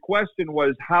 Robin, your question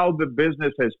was how the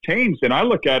business has changed. And I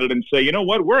look at it and say, you know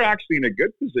what? We're actually in a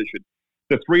good position.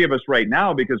 the three of us right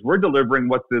now because we're delivering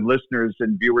what the listeners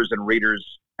and viewers and readers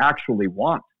actually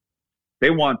want.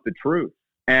 They want the truth.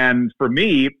 And for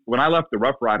me, when I left the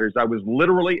Rough Riders, I was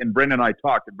literally, and Bryn and I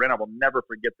talked, and Bryn, I will never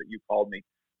forget that you called me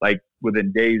like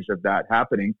within days of that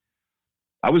happening.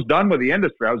 I was done with the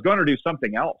industry. I was going to do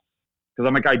something else because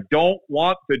I'm like, I don't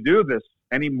want to do this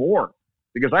anymore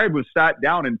because I was sat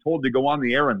down and told to go on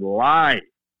the air and lie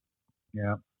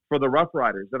for the Rough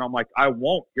Riders. And I'm like, I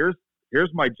won't. Here's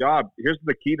my job. Here's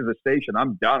the key to the station.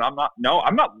 I'm done. I'm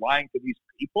not lying to these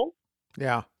people.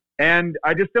 Yeah. And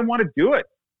I just didn't want to do it.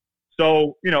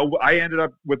 So, I ended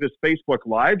up with this Facebook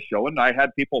Live show, and I had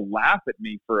people laugh at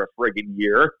me for a friggin'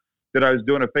 year that I was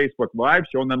doing a Facebook Live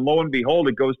show. And then lo and behold,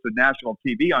 it goes to national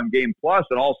TV on Game Plus,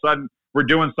 and all of a sudden we're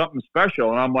doing something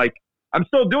special. And I'm like, I'm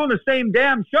still doing the same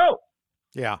damn show.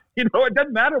 Yeah. It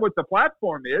doesn't matter what the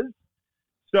platform is.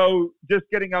 So just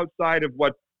getting outside of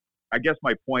what I guess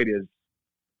my point is,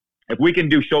 if we can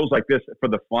do shows like this for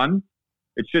the fun,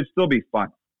 it should still be fun.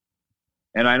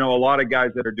 And I know a lot of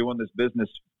guys that are doing this business,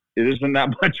 it isn't that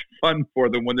much fun for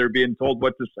them when they're being told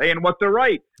what to say and what to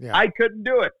write. Yeah. I couldn't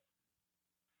do it.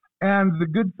 And the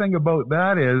good thing about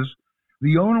that is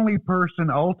the only person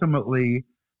ultimately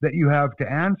that you have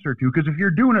to answer to, because if you're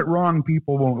doing it wrong,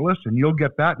 people won't listen. You'll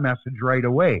get that message right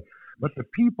away. But the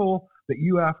people that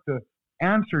you have to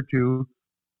answer to,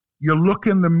 you look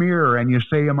in the mirror and you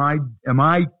say, am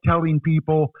I telling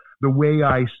people the way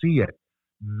I see it?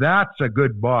 That's a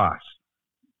good boss.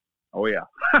 Oh, yeah.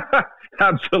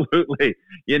 Absolutely.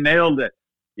 You nailed it.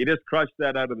 You just crushed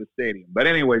that out of the stadium. But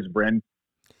anyways, Bryn,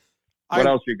 what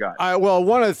else you got? Well,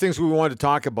 one of the things we wanted to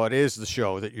talk about is the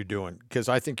show that you're doing, because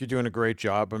I think you're doing a great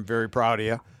job. I'm very proud of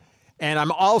you. And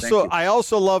I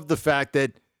also love the fact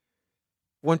that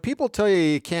when people tell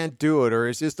you can't do it or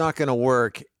it's just not going to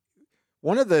work,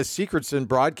 one of the secrets in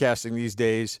broadcasting these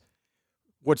days,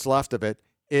 what's left of it,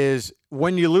 is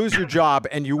when you lose your job,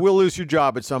 and you will lose your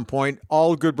job at some point,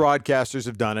 all good broadcasters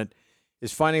have done it,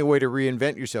 is finding a way to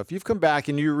reinvent yourself. You've come back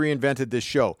and you reinvented this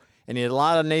show, and you had a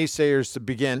lot of naysayers to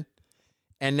begin,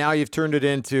 and now you've turned it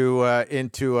into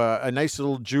a nice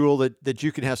little jewel that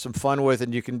you can have some fun with,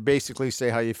 and you can basically say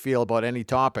how you feel about any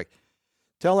topic.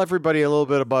 Tell everybody a little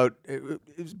bit about,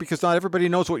 because not everybody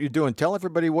knows what you're doing. Tell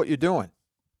everybody what you're doing.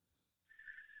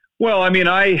 Well, I mean,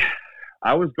 I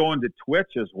was going to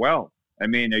Twitch as well. I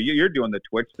mean, you're doing the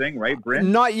Twitch thing, right,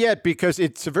 Bryn? Not yet, because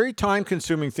it's a very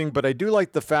time-consuming thing, but I do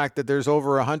like the fact that there's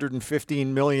over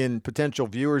 115 million potential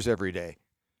viewers every day.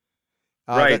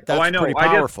 Right. That's I know. Pretty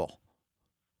powerful.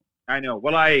 I know.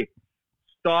 Well, I'm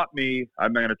going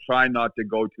to try not to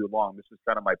go too long. This is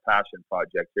kind of my passion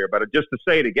project here. But just to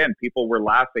say it again, people were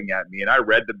laughing at me, and I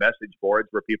read the message boards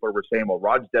where people were saying, well,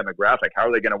 Rod's demographic, how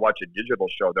are they going to watch a digital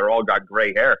show? They're all got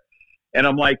gray hair. And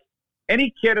I'm like,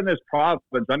 any kid in this province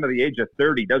under the age of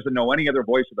 30 doesn't know any other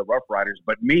voice of the Rough Riders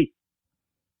but me.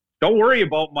 Don't worry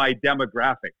about my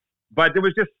demographic. But there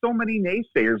was just so many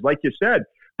naysayers, like you said.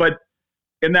 But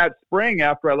in that spring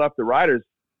after I left the Riders,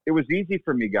 it was easy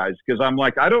for me, guys, because I'm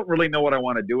like, I don't really know what I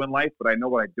want to do in life, but I know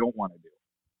what I don't want to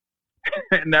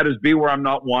do. And that is be where I'm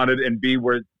not wanted and be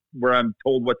where I'm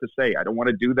told what to say. I don't want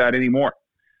to do that anymore.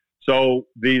 So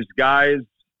these guys,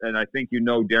 and I think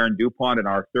Darren DuPont and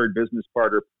our third business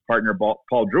partner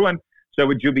Paul Druin, said,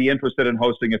 would you be interested in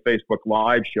hosting a Facebook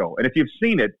Live show? And if you've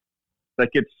seen it, like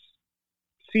it's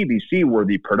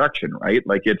CBC-worthy production, right?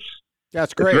 Like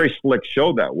that's great. It's a very slick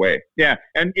show that way. Yeah.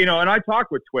 And, and I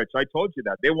talked with Twitch. I told you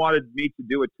that. They wanted me to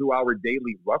do a 2-hour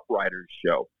daily Rough Riders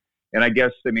show. And I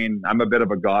guess, I'm a bit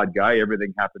of a God guy.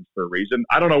 Everything happens for a reason.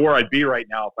 I don't know where I'd be right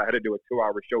now if I had to do a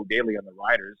 2-hour show daily on the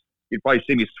Riders. You'd probably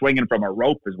see me swinging from a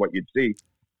rope is what you'd see.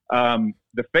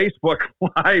 The Facebook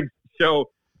Live show,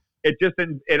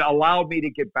 it allowed me to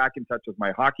get back in touch with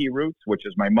my hockey roots, which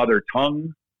is my mother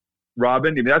tongue,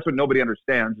 Robin. That's what nobody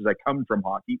understands is I come from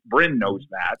hockey. Bryn knows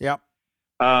that. Yep.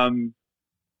 And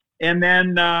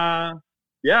then, I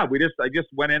just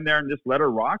went in there and just let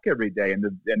her rock every day. And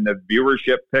the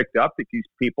viewership picked up because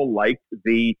people liked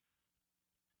the,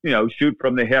 shoot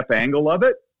from the hip angle of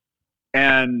it.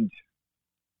 And,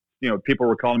 people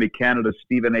were calling me Canada's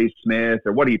Stephen A. Smith,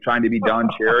 or what are you trying to be, Don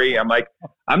Cherry? I'm like,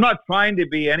 I'm not trying to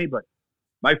be anybody.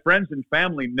 My friends and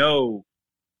family know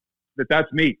that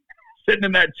that's me sitting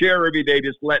in that chair every day,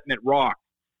 just letting it rock.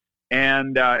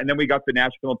 And then we got the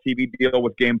national TV deal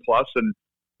with Game Plus, and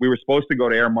we were supposed to go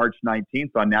to air March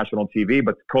 19th on national TV,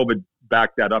 but COVID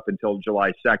backed that up until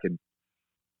July 2nd.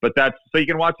 But so you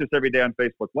can watch this every day on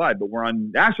Facebook Live, but we're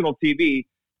on national TV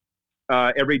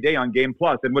every day on Game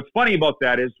Plus. And what's funny about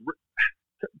that is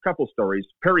a couple stories.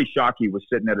 Perry Shockey was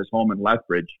sitting at his home in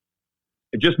Lethbridge.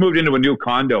 It just moved into a new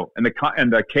condo, and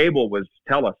the cable was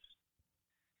TELUS.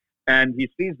 And he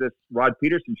sees this Rod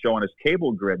Pedersen show on his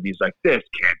cable grid, and he's like, this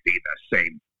can't be the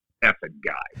same effing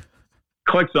guy.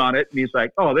 Clicks on it, and he's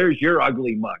like, oh, there's your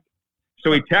ugly mug.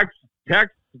 So he texts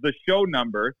the show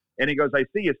number, and he goes, I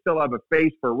see you still have a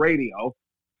face for radio.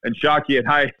 And Shockey and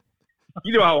I,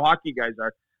 you know how hockey guys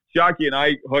are. Shockey and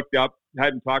I hooked up,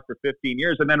 hadn't talked for 15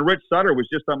 years. And then Rich Sutter was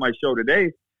just on my show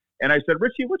today. And I said,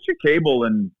 Richie, what's your cable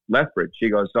in Lethbridge? He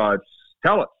goes, it's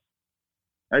TELUS.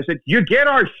 I said, you get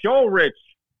our show, Rich.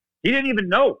 He didn't even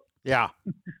know. Yeah.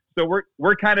 So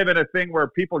we're kind of in a thing where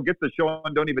people get the show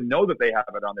and don't even know that they have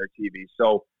it on their TV.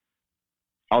 So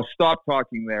I'll stop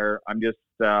talking there. I'm just,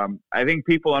 I think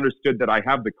people understood that I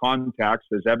have the contacts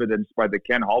as evidenced by the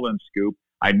Ken Holland scoop.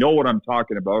 I know what I'm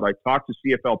talking about. I talk to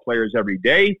CFL players every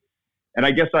day. And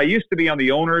I guess I used to be on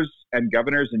the owners and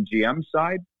governors and GM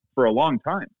side for a long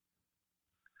time.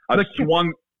 I've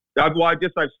swung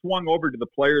over to the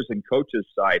players and coaches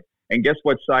side. And guess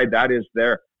what side that is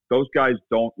there? Those guys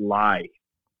don't lie.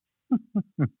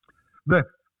 The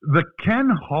Ken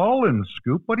Holland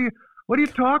scoop? What are you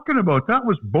talking about? That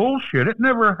was bullshit. It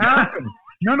never happened.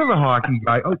 None of the hockey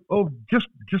guy. Just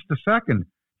a second.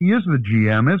 He is the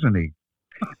GM, isn't he?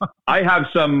 I have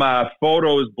some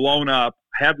photos blown up,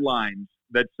 headlines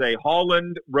that say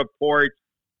Holland report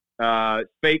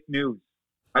fake news.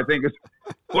 I think is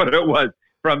what it was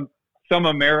from some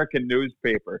American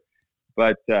newspaper.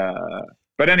 But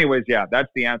anyways, yeah, that's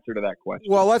the answer to that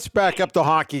question. Well, let's back up the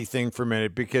hockey thing for a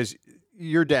minute, because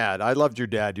your dad, I loved your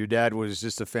dad. Your dad was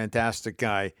just a fantastic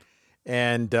guy,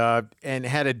 and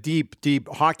had a deep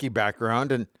hockey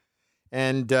background,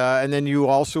 and then you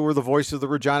also were the voice of the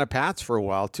Regina Pats for a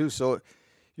while too. So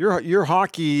your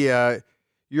hockey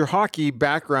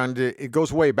background, it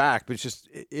goes way back. But it's just,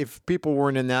 if people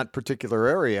weren't in that particular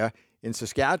area in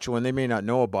Saskatchewan, they may not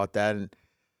know about that. And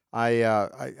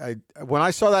I when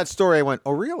I saw that story, I went,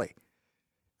 oh, really?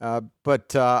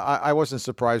 But I wasn't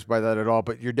surprised by that at all.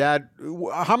 But your dad,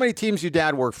 how many teams your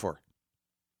dad worked for?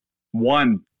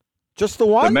 One. Just the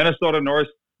one? The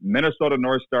Minnesota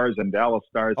North Stars and Dallas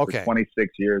Stars for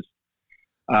 26 years.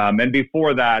 And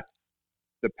before that,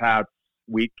 the Pats,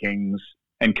 Wheat Kings,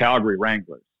 and Calgary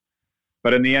Wranglers.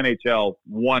 But in the NHL,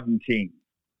 one team.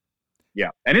 Yeah.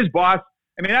 And his boss,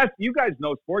 I mean, you guys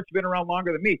know sports. You've been around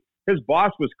longer than me. His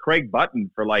boss was Craig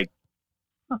Button for like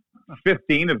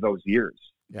 15 of those years.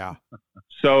 Yeah.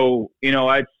 So,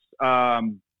 it's, I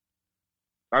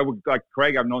would like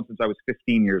Craig, I've known since I was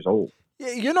 15 years old.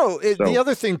 The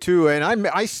other thing too, and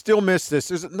I still miss this.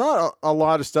 There's not a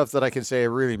lot of stuff that I can say I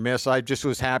really miss. I just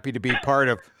was happy to be part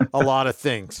of a lot of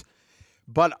things.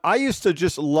 But I used to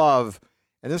just love,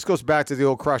 and this goes back to the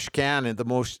old Crush Can and the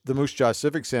Moose Jaw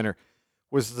Civic Center,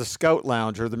 was the Scout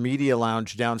Lounge or the Media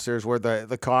Lounge downstairs where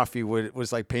the coffee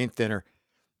was like paint thinner.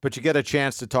 But you get a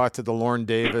chance to talk to the Lorne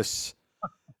Davis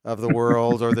of the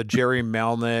world, or the Jerry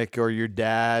Melnick, or your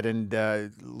dad and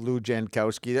Lou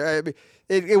Jankowski.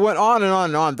 It went on and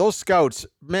on and on. Those scouts,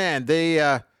 man, they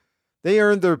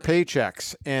earned their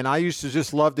paychecks, and I used to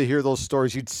just love to hear those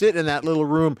stories. You'd sit in that little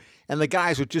room, and the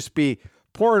guys would just be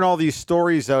pouring all these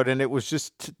stories out, and it was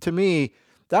just, to me,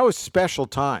 that was special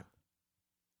time.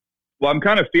 Well, I'm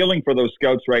kind of feeling for those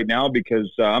scouts right now,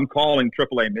 because I'm calling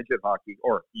AAA midget hockey,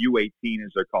 or U18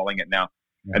 as they're calling it now.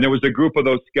 Yeah. And there was a group of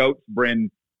those scouts,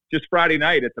 Bryn, just Friday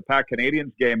night at the Pac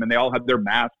Canadians game, and they all had their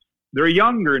masks. They're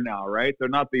younger now, right? They're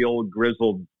not the old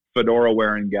grizzled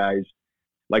fedora-wearing guys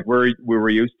like we were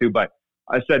used to. But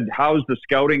I said, how's the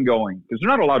scouting going? Because they're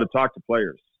not allowed to talk to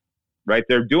players, right?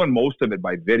 They're doing most of it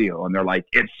by video, and they're like,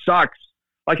 it sucks.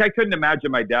 Like, I couldn't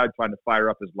imagine my dad trying to fire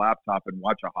up his laptop and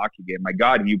watch a hockey game. My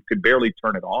God, you could barely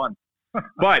turn it on.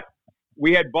 But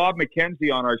we had Bob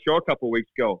McKenzie on our show a couple of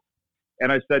weeks ago, and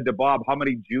I said to Bob, how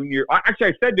many junior – actually,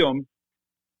 I said to him,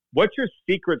 what's your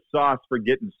secret sauce for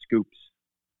getting scoops?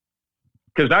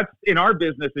 Because that's, in our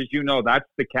business, as you know, that's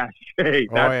the cachet.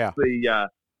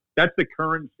 That's the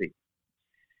currency.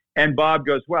 And Bob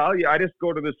goes, well, yeah, I just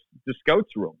go to the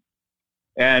scouts room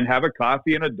and have a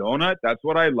coffee and a donut. That's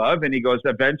what I love. And he goes,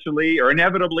 eventually or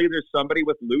inevitably, there's somebody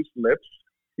with loose lips,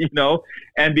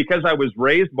 And because I was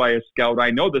raised by a scout,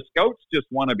 I know the scouts just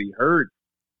want to be heard.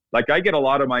 Like, I get a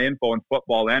lot of my info in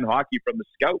football and hockey from the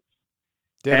scouts.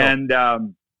 Ditto. And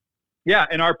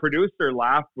and our producer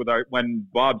laughed when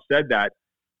Bob said that,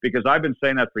 because I've been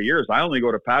saying that for years. I only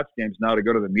go to Pats games now to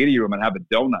go to the media room and have a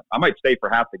donut. I might stay for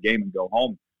half the game and go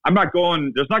home. I'm not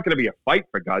going. There's not going to be a fight,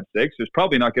 for God's sakes. There's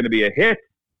probably not going to be a hit.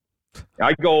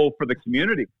 I go for the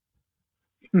community.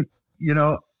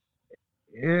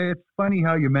 It's funny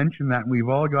how you mention that. We've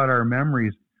all got our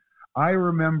memories. I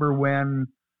remember when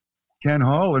Ken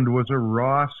Holland was a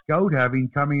raw scout,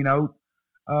 coming out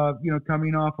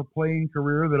coming off a playing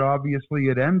career that obviously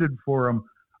had ended for him,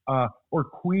 or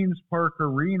Queen's Park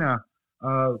Arena,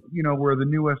 where the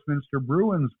New Westminster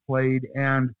Bruins played,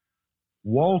 and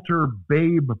Walter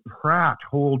Babe Pratt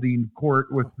holding court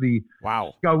with the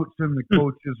scouts in the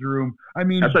coaches' room. I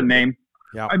mean, that's a name.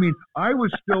 Yeah. I mean, I was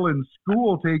still in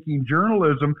school taking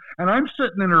journalism, and I'm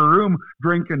sitting in a room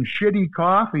drinking shitty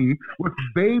coffee with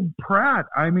Babe Pratt.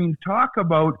 I mean, talk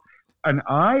about an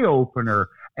eye-opener.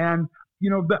 And,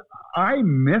 I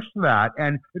miss that.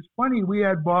 And it's funny, we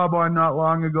had Bob on not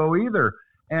long ago either.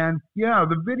 And, yeah,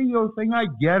 the video thing, I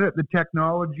get it. The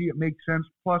technology, it makes sense,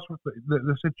 plus with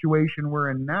the situation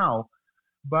we're in now.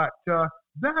 But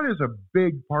that is a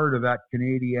big part of that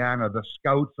Canadiana, the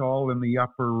scouts all in the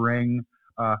upper ring,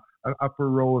 upper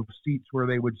row of seats where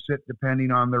they would sit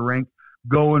depending on the rink,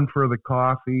 going for the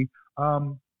coffee.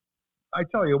 I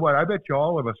tell you what, I bet you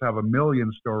all of us have a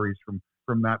million stories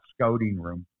from that scouting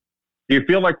room. Do you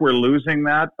feel like we're losing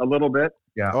that a little bit?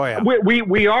 Yeah. Oh, yeah.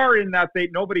 We are in that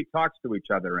nobody talks to each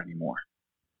other anymore.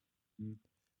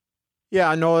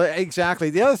 Yeah, no, exactly.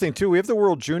 The other thing, too, we have the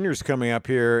World Juniors coming up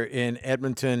here in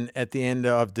Edmonton at the end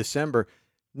of December.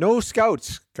 No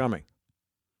scouts coming,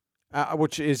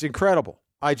 which is incredible.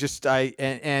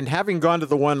 And having gone to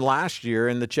the one last year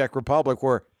in the Czech Republic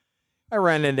where I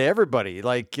ran into everybody,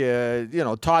 like,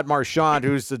 Todd Marchand,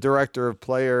 who's the director of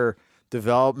player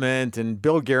development, and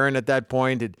Bill Guerin at that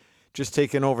point had just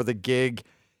taken over the gig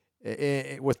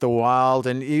with the Wild,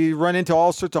 and you run into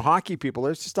all sorts of hockey people.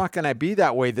 It's just not going to be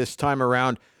that way this time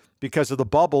around because of the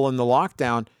bubble and the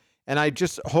lockdown, and I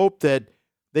just hope that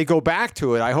they go back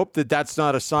to it. I hope that that's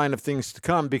not a sign of things to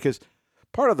come, because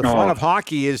part of the fun of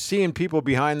hockey is seeing people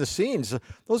behind the scenes.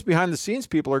 Those behind the scenes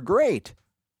people are great.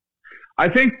 I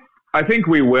think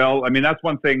we will. I mean, that's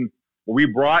one thing. We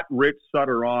brought Rich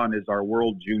Sutter on as our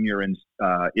World Junior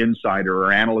insider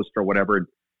or analyst or whatever.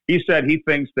 He said he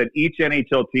thinks that each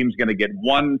NHL team is going to get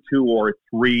 1, 2, or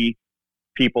 3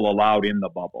 people allowed in the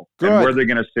bubble. Good. And where they're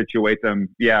going to situate them.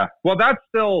 Yeah. Well, that's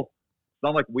still, it's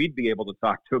not like we'd be able to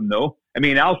talk to him, though. I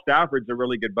mean, Al Stafford's a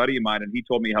really good buddy of mine, and he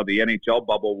told me how the NHL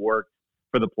bubble worked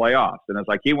for the playoffs. And it's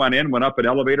like he went up an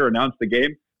elevator, announced the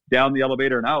game, down the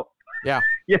elevator, and out. Yeah.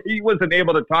 Yeah, he wasn't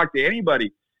able to talk to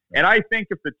anybody. And I think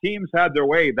if the teams had their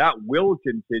way, that will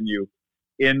continue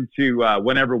into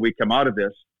whenever we come out of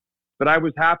this. But I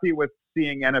was happy with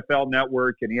seeing NFL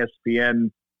Network and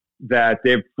ESPN that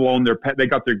they've flown they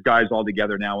got their guys all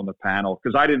together now on the panel,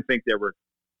 because I didn't think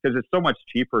because it's so much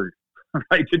cheaper,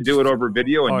 right, to do it over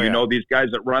video. And these guys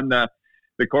that run the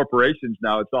corporations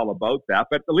now, it's all about that.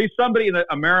 But at least somebody in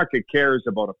America cares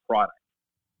about a product.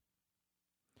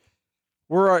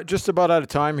 We're just about out of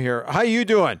time here. How you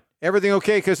doing? Everything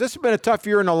okay? Because this has been a tough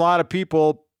year, and a lot of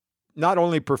people, not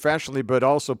only professionally but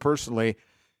also personally.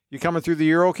 You coming through the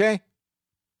year okay?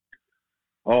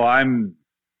 Oh, I'm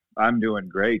doing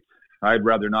great. I'd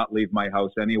rather not leave my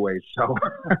house anyway, so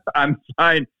I'm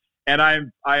fine. And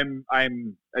I'm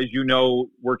as you know,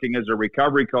 working as a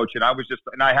recovery coach, and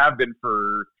I have been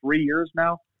for 3 years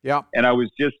now. Yeah. And I was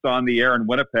just on the air in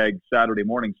Winnipeg Saturday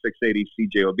morning, 680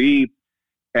 CJOB,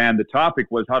 and the topic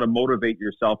was how to motivate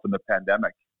yourself in the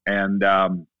pandemic. And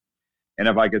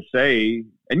if I could say,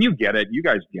 and you get it, you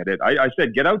guys get it, I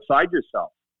said, get outside yourself.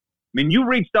 I mean, you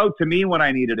reached out to me when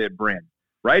I needed it, Bryn,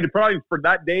 right? It probably for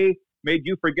that day made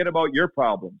you forget about your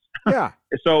problems. Yeah.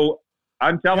 So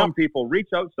I'm telling people, reach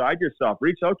outside yourself.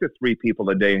 Reach out to 3 people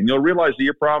a day, and you'll realize that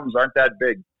your problems aren't that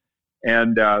big.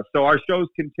 And so our show's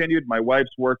continued. My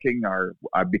wife's working.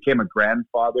 I became a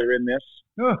grandfather in this.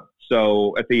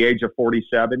 So at the age of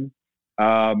 47,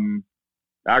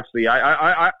 actually,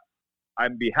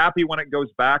 I'd be happy when it goes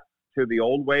back to the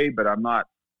old way, but I'm not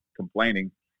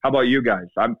complaining. How about you guys?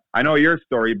 I know your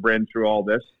story, Bryn, through all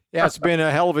this. Yeah, it's been a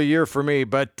hell of a year for me,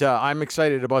 but I'm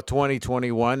excited about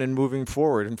 2021 and moving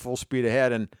forward and full speed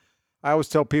ahead. And I always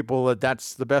tell people that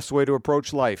that's the best way to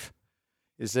approach life,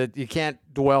 is that you can't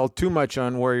dwell too much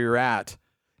on where you're at.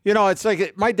 You know, it's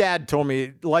like my dad told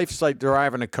me life's like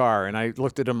driving a car, and I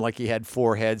looked at him like he had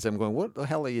 4 heads. I'm going, what the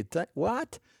hell are you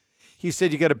what? He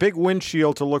said you got a big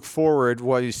windshield to look forward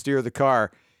while you steer the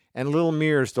car and little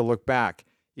mirrors to look back.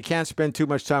 You can't spend too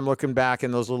much time looking back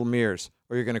in those little mirrors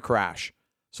or you're going to crash.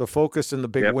 So focus in the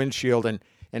big windshield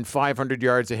and 500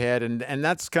 yards ahead. And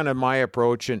that's kind of my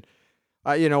approach. And,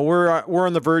 we're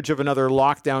on the verge of another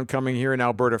lockdown coming here in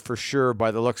Alberta for sure by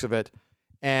the looks of it.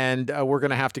 And we're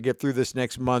going to have to get through this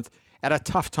next month at a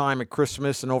tough time at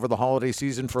Christmas and over the holiday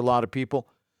season for a lot of people.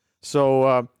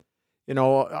 So,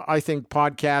 I think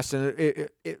podcasts and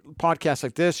podcasts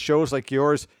like this, shows like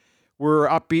yours, we're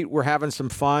upbeat, we're having some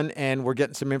fun, and we're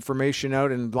getting some information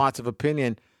out and lots of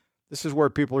opinion. This is where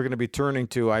people are going to be turning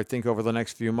to, I think, over the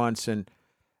next few months. And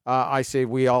I say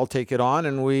we all take it on,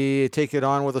 and we take it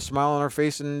on with a smile on our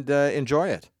face and enjoy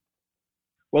it.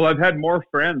 Well, I've had more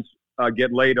friends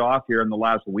get laid off here in the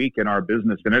last week in our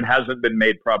business, and it hasn't been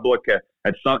made public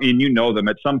at some, and you know them.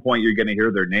 At some point, you're going to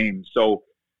hear their names. So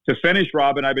to finish,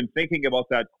 Robin, I've been thinking about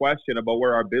that question about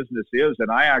where our business is,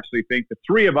 and I actually think the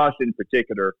three of us in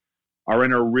particular are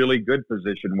in a really good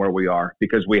position where we are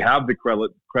because we have the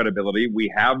credibility,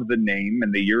 we have the name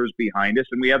and the years behind us,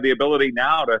 and we have the ability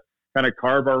now to kind of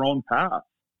carve our own path.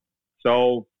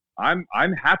 So I'm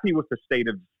happy with the state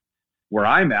of where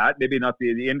I'm at, maybe not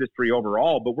the industry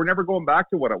overall, but we're never going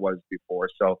back to what it was before.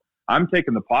 So I'm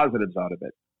taking the positives out of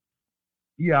it.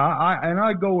 Yeah,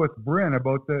 I go with Bryn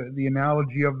about the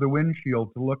analogy of the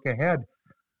windshield to look ahead.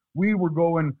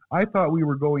 I thought we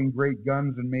were going great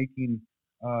guns and making,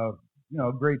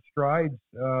 great strides,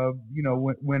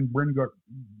 when Bryn got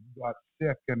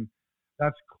sick. And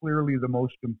that's clearly the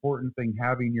most important thing,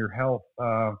 having your health,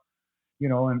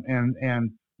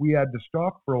 and we had to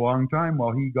stop for a long time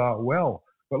while he got well.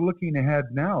 But looking ahead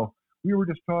now, we were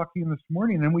just talking this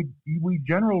morning, and we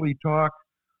generally talk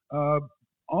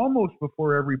almost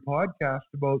before every podcast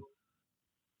about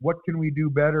what can we do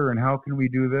better and how can we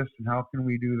do this and how can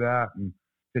we do that. And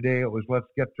today it was let's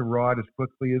get to Rod as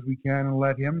quickly as we can and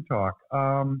let him talk.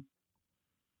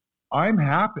 I'm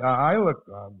happy. I look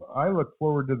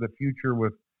forward to the future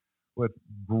with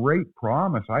great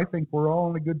promise. I think we're all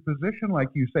in a good position, like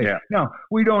you say. Yeah. Now,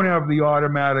 we don't have the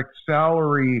automatic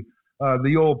salary.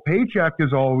 The old paycheck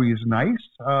is always nice.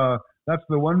 That's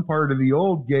the one part of the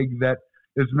old gig that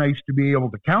is nice to be able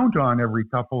to count on every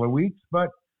couple of weeks. But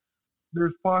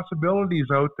there's possibilities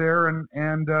out there,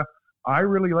 and I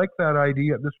really like that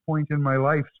idea at this point in my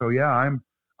life. So yeah,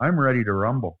 I'm ready to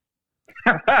rumble.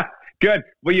 Good.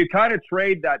 Well, you kind of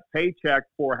trade that paycheck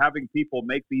for having people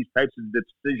make these types of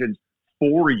decisions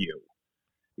for you,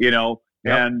 Yep.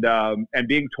 and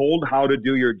being told how to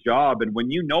do your job. And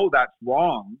when you know that's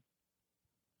wrong,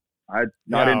 I'm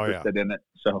not interested in it.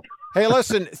 So, hey,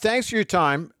 listen, thanks for your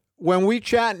time. When we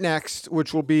chat next,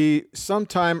 which will be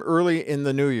sometime early in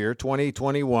the new year,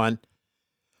 2021,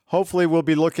 hopefully we'll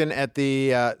be looking at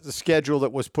the schedule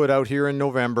that was put out here in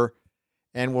November.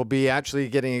 And we'll be actually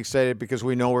getting excited because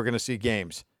we know we're going to see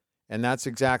games. And that's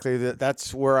exactly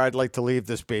that's where I'd like to leave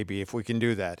this baby, if we can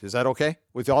do that. Is that okay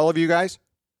with all of you guys?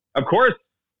 Of course.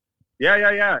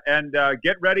 Yeah. And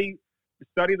get ready to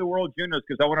study the World Juniors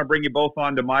because I want to bring you both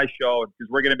onto my show because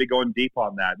we're going to be going deep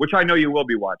on that, which I know you will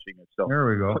be watching it. So there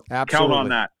we go. Absolutely. Count on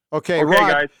that. Okay, Rod,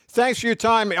 guys. Thanks for your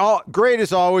time. Great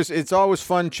as always. It's always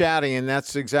fun chatting, and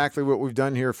that's exactly what we've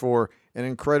done here for an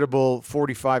incredible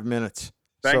 45 minutes.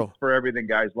 Thanks for everything,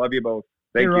 guys. Love you both.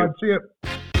 Thank you. Rod, see you.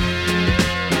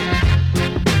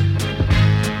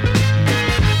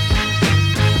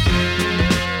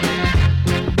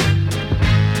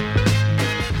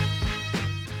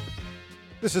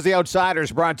 This is The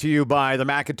Outsiders, brought to you by the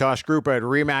Macintosh Group at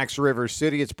Remax River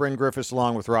City. It's Bryn Griffiths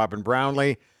along with Robin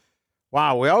Brownlee.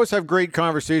 Wow, we always have great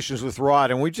conversations with Rod,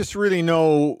 and we just really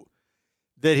know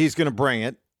that he's going to bring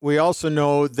it. We also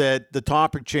know that the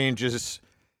topic changes.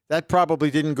 That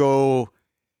probably didn't go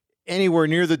anywhere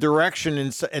near the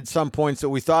direction at some points that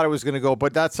we thought it was going to go,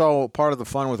 but that's all part of the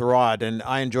fun with Rod, and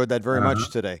I enjoyed that very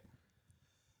much today.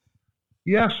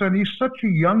 Yes, and he's such a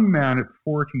young man at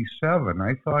 47.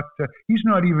 I thought he's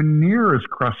not even near as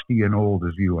crusty and old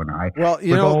as you and I. Well,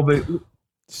 the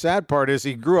sad part is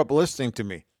he grew up listening to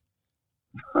me.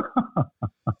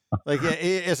 Like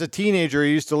as a teenager,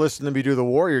 he used to listen to me do the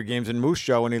Warrior games in Moose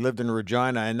Jaw when he lived in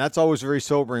Regina, and that's always very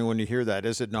sobering when you hear that,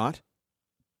 is it not?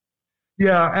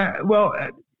 Yeah, at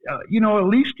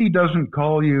least he doesn't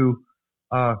call you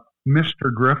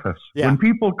Mr. Griffiths. Yeah. When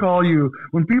people call you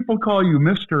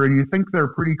Mr. and you think they're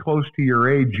pretty close to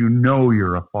your age, you know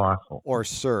you're a fossil. Or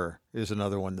Sir is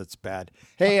another one that's bad.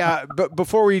 Hey, but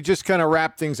before we just kind of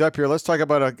wrap things up here, let's talk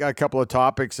about a couple of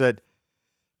topics that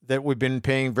we've been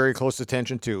paying very close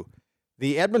attention to.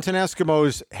 The Edmonton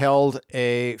Eskimos held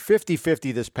a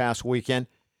 50-50 this past weekend,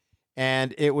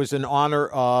 and it was in honor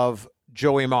of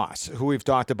Joey Moss, who we've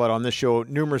talked about on this show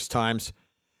numerous times,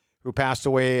 who passed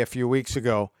away a few weeks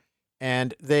ago.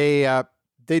 And they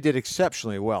did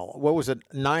exceptionally well. What was it,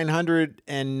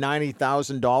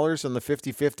 $990,000 on the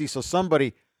 50-50? So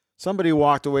somebody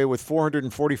walked away with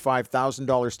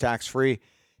 $445,000 tax-free,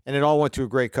 and it all went to a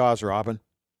great cause, Robin.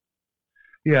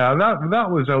 Yeah, that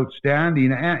was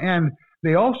outstanding, and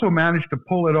they also managed to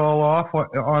pull it all off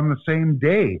on the same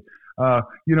day.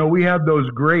 We had those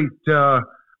great 50-50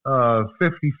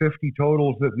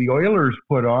 totals that the Oilers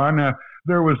put on.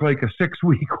 there was like a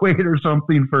 6-week wait or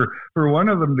something for one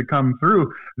of them to come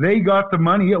through. They got the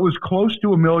money. It was close to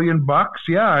 $1 million.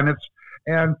 Yeah.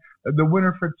 And the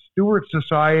Winifred Stewart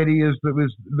Society was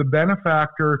the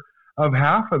benefactor of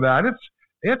half of that.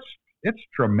 It's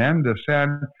tremendous.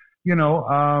 And,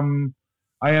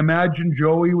 I imagine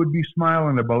Joey would be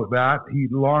smiling about that. He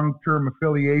long-term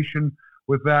affiliation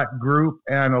with that group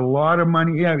and a lot of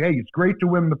money. Yeah, hey, it's great to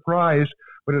win the prize,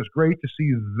 but it's great to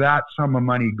see that sum of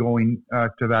money going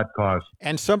to that cause.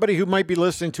 And somebody who might be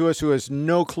listening to us who has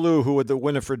no clue who the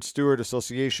Winifred Stewart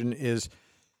Association is,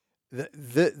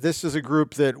 this is a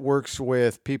group that works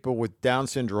with people with Down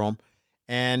syndrome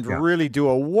and really do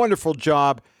a wonderful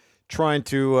job trying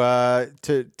to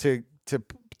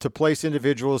place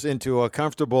individuals into a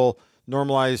comfortable,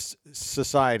 normalized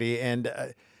society. And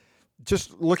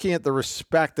just looking at the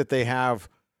respect that they have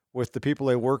with the people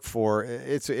they work for,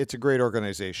 it's a great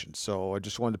organization. So I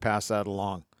just wanted to pass that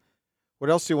along. What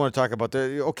else do you want to talk about?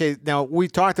 Okay, now we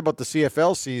talked about the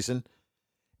CFL season,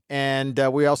 and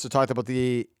we also talked about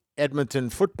the Edmonton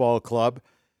Football Club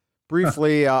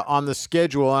briefly on the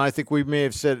schedule, and I think we may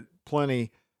have said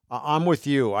plenty. I'm with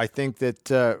you. I think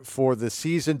that for the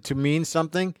season to mean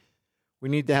something, we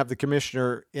need to have the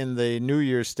commissioner in the New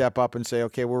Year step up and say,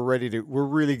 okay, we're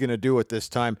really going to do it this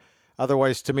time.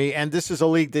 Otherwise, to me, and this is a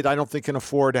league that I don't think can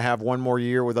afford to have one more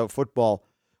year without football,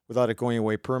 without it going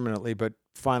away permanently. But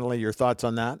finally, your thoughts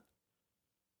on that?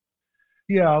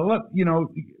 Yeah, look,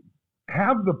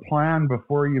 have the plan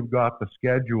before you've got the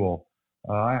schedule.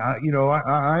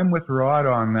 I'm with Rod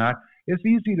on that. It's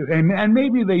easy to, and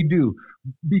maybe they do.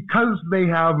 Because they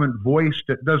haven't voiced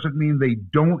it doesn't mean they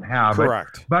don't have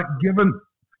Correct. It. But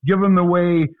given the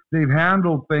way they've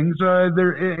handled things,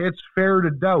 it's fair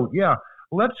to doubt. Yeah,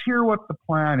 let's hear what the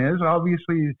plan is.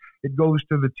 Obviously, it goes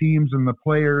to the teams and the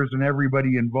players and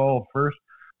everybody involved first.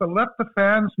 But let the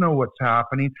fans know what's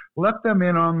happening. Let them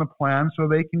in on the plan so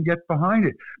they can get behind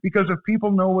it. Because if people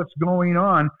know what's going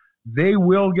on, they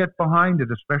will get behind it,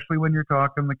 especially when you're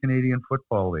talking the Canadian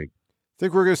Football League.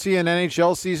 Think we're going to see an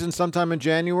NHL season sometime in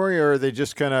January, or are they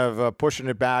just kind of pushing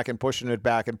it back and pushing it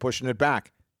back and pushing it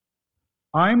back?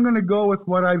 I'm going to go with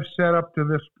what I've said up to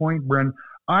this point, Bryn.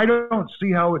 I don't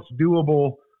see how it's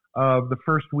doable the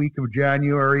first week of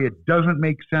January. It doesn't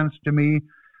make sense to me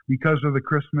because of the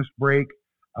Christmas break,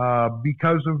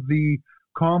 because of the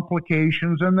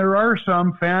complications. And there are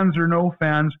some, fans or no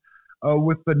fans,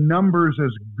 with the numbers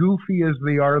as goofy as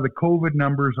they are, the COVID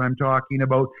numbers I'm talking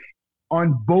about,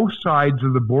 on both sides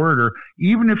of the border.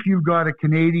 Even if you've got a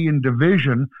Canadian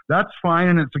division, that's fine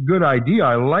and it's a good idea.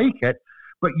 I like it.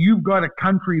 But you've got a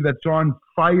country that's on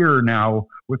fire now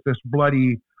with this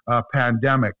bloody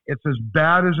pandemic. It's as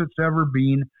bad as it's ever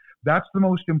been. That's the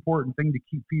most important thing to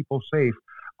keep people safe.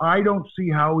 I don't see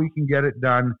how we can get it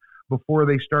done before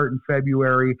they start in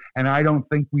February, and I don't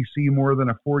think we see more than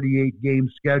a 48-game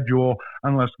schedule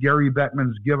unless Gary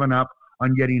Bettman's given up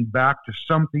on getting back to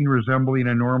something resembling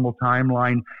a normal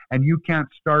timeline. And you can't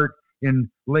start in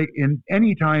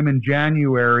any time in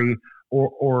January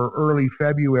or early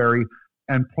February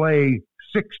and play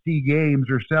 60 games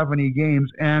or 70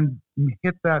 games and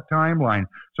hit that timeline.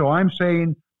 So I'm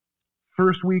saying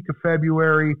first week of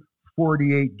February,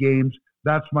 48 games.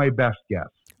 That's my best guess.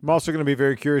 I'm also going to be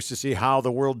very curious to see how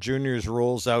the World Juniors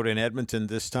rolls out in Edmonton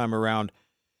this time around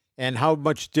and how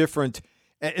much different,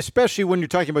 especially when you're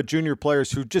talking about junior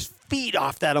players who just feed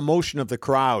off that emotion of the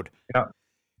crowd. Yeah.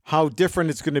 How different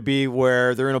it's going to be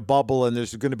where they're in a bubble and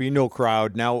there's going to be no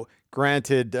crowd. Now,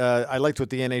 granted, I liked what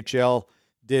the NHL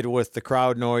did with the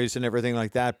crowd noise and everything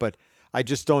like that, but I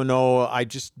just don't know. I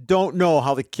just don't know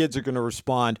how the kids are going to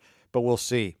respond, but we'll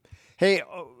see. Hey,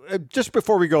 just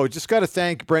before we go, just got to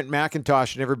thank Brent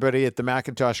McIntosh and everybody at the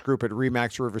McIntosh Group at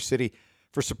RE/MAX River City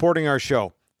for supporting our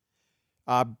show.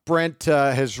 Brent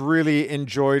has really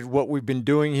enjoyed what we've been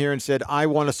doing here and said, I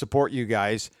want to support you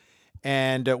guys.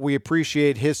 And we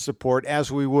appreciate his support,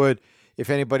 as we would if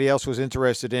anybody else was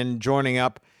interested in joining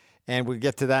up. And we'll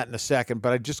get to that in a second.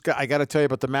 But I got to tell you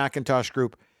about the McIntosh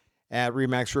Group at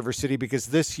RE/MAX River City, because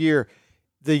this year,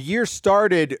 the year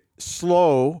started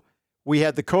slow. We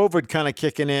had the COVID kind of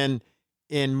kicking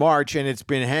in March, and it's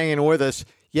been hanging with us.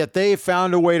 Yet they have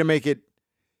found a way to make it.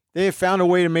 They have found a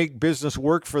way to make business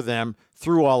work for them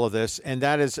through all of this, and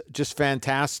that is just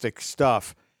fantastic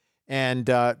stuff. And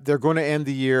they're going to end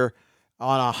the year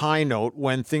on a high note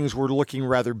when things were looking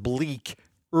rather bleak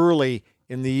early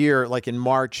in the year, like in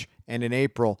March and in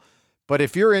April. But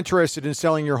if you're interested in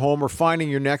selling your home or finding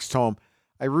your next home,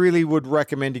 I really would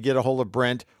recommend you get a hold of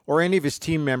Brent or any of his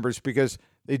team members, because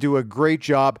they do a great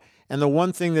job. And the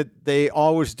one thing that they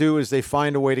always do is they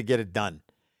find a way to get it done.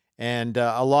 And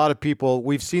a lot of people,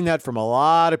 we've seen that from a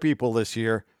lot of people this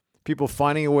year, people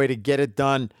finding a way to get it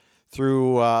done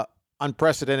through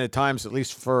unprecedented times, at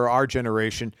least for our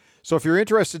generation. So if you're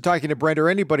interested in talking to Brent or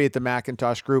anybody at the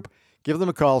Macintosh Group, give them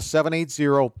a call,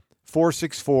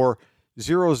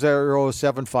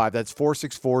 780-464-0075. That's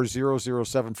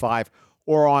 464-0075,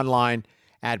 or online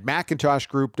at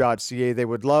macintoshgroup.ca.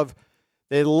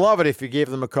 They'd love it if you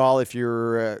gave them a call if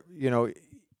you're,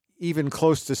 even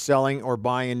close to selling or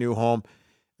buying a new home.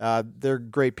 They're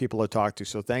great people to talk to.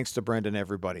 So thanks to Brendan,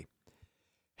 everybody.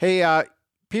 Hey,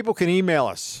 people can email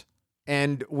us,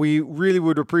 and we really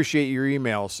would appreciate your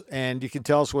emails. And you can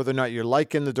tell us whether or not you're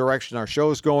liking the direction our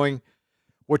show's going,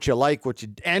 what you like,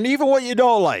 and even what you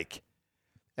don't like.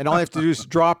 And all you have to do is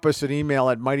drop us an email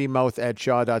at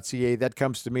mightymouth@shaw.ca. That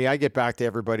comes to me. I get back to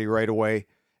everybody right away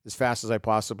as fast as I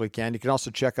possibly can. You can also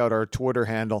check out our Twitter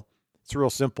handle. It's real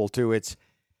simple, too. It's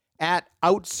at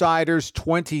Outsiders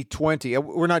 2020.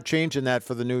 We're not changing that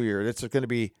for the new year. It's going to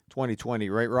be 2020,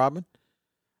 right, Robin?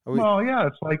 Well, yeah.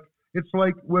 It's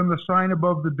like when the sign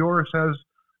above the door says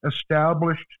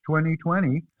 "Established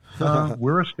 2020."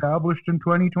 We're established in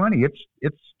 2020. It's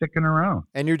sticking around.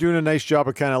 And you're doing a nice job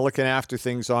of kind of looking after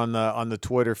things on the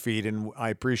Twitter feed, and I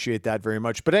appreciate that very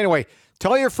much. But anyway,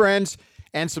 tell your friends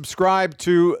and subscribe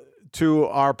to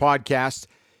our podcast.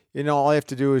 All you have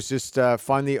to do is just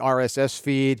find the RSS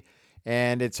feed,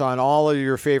 and it's on all of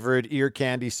your favorite ear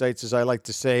candy sites, as I like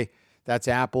to say. That's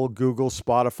Apple, Google,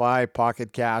 Spotify,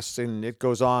 Pocket Casts, and it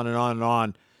goes on and on and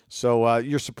on. So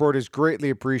your support is greatly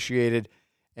appreciated,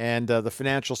 and the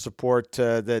financial support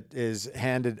that is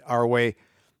handed our way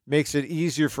makes it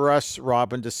easier for us,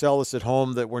 Robin, to sell this at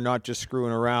home, that we're not just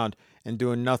screwing around and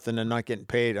doing nothing and not getting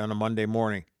paid on a Monday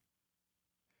morning.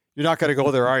 You're not going to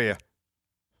go there, are you?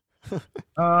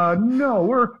 No,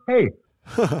 we're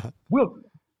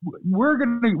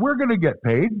gonna get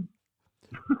paid.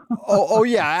 oh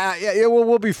yeah,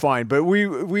 we'll be fine. But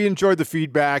we enjoyed the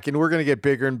feedback, and we're gonna get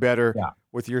bigger and better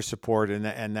with your support,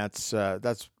 and that's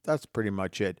pretty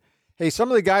much it. Hey, some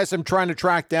of the guys I'm trying to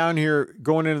track down here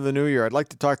going into the new year. I'd like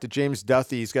to talk to James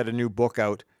Duthie. He's got a new book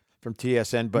out from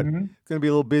TSN, but going to be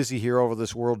a little busy here over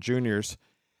this World Juniors.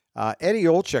 Eddie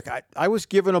Olczyk, I was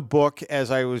given a book as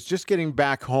I was just getting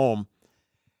back home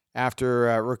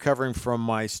after recovering from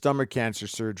my stomach cancer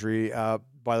surgery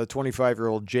by the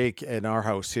 25-year-old Jake in our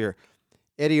house here.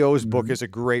 Eddie O's book is a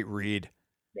great read.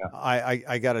 Yeah.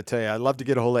 I got to tell you, I'd love to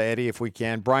get a hold of Eddie if we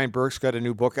can. Brian Burke's got a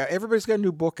new book out. Everybody's got a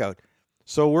new book out.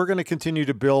 So we're going to continue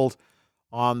to build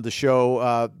on the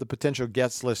show. The potential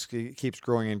guest list keeps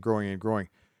growing and growing and growing.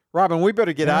 Robin, we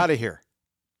better get out of here.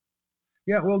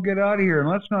 Yeah, we'll get out of here, and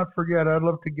let's not forget. I'd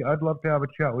love to have a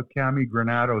chat with Cami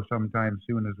Granato sometime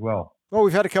soon as well. Well,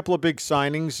 we've had a couple of big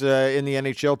signings in the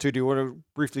NHL too. Do you want to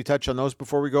briefly touch on those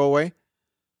before we go away?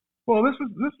 Well, this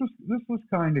was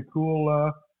kind of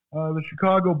cool. The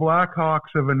Chicago Blackhawks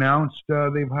have announced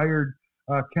they've hired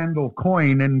Kendall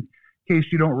Coyne. In case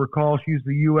you don't recall, she's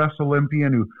the U.S.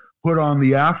 Olympian who put on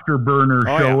the Afterburner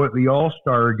show at the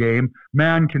All-Star game.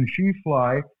 Man, can she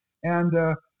fly! And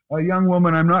a young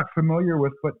woman I'm not familiar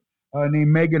with, but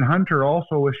named Megan Hunter,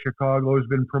 also with Chicago, has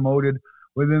been promoted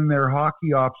within their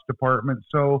hockey ops department.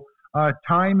 So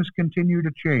times continue to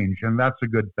change, and that's a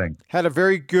good thing. Had a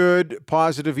very good,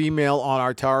 positive email on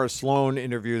our Tara Sloan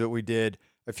interview that we did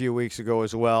a few weeks ago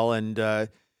as well. And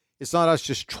it's not us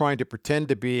just trying to pretend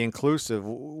to be inclusive.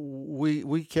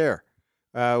 We care.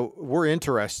 We're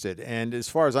interested. And as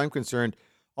far as I'm concerned,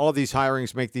 all of these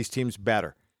hirings make these teams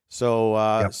better.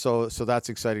 So so that's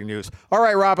exciting news. All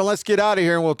right, Robin, let's get out of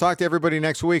here, and we'll talk to everybody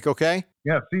next week, okay?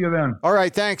 Yeah, see you then. All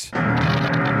right, thanks.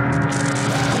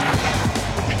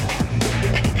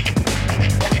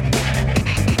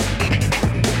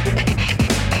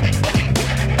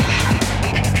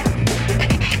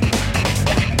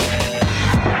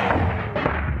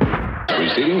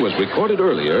 Proceeding was recorded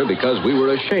earlier because we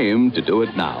were ashamed to do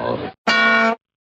it now.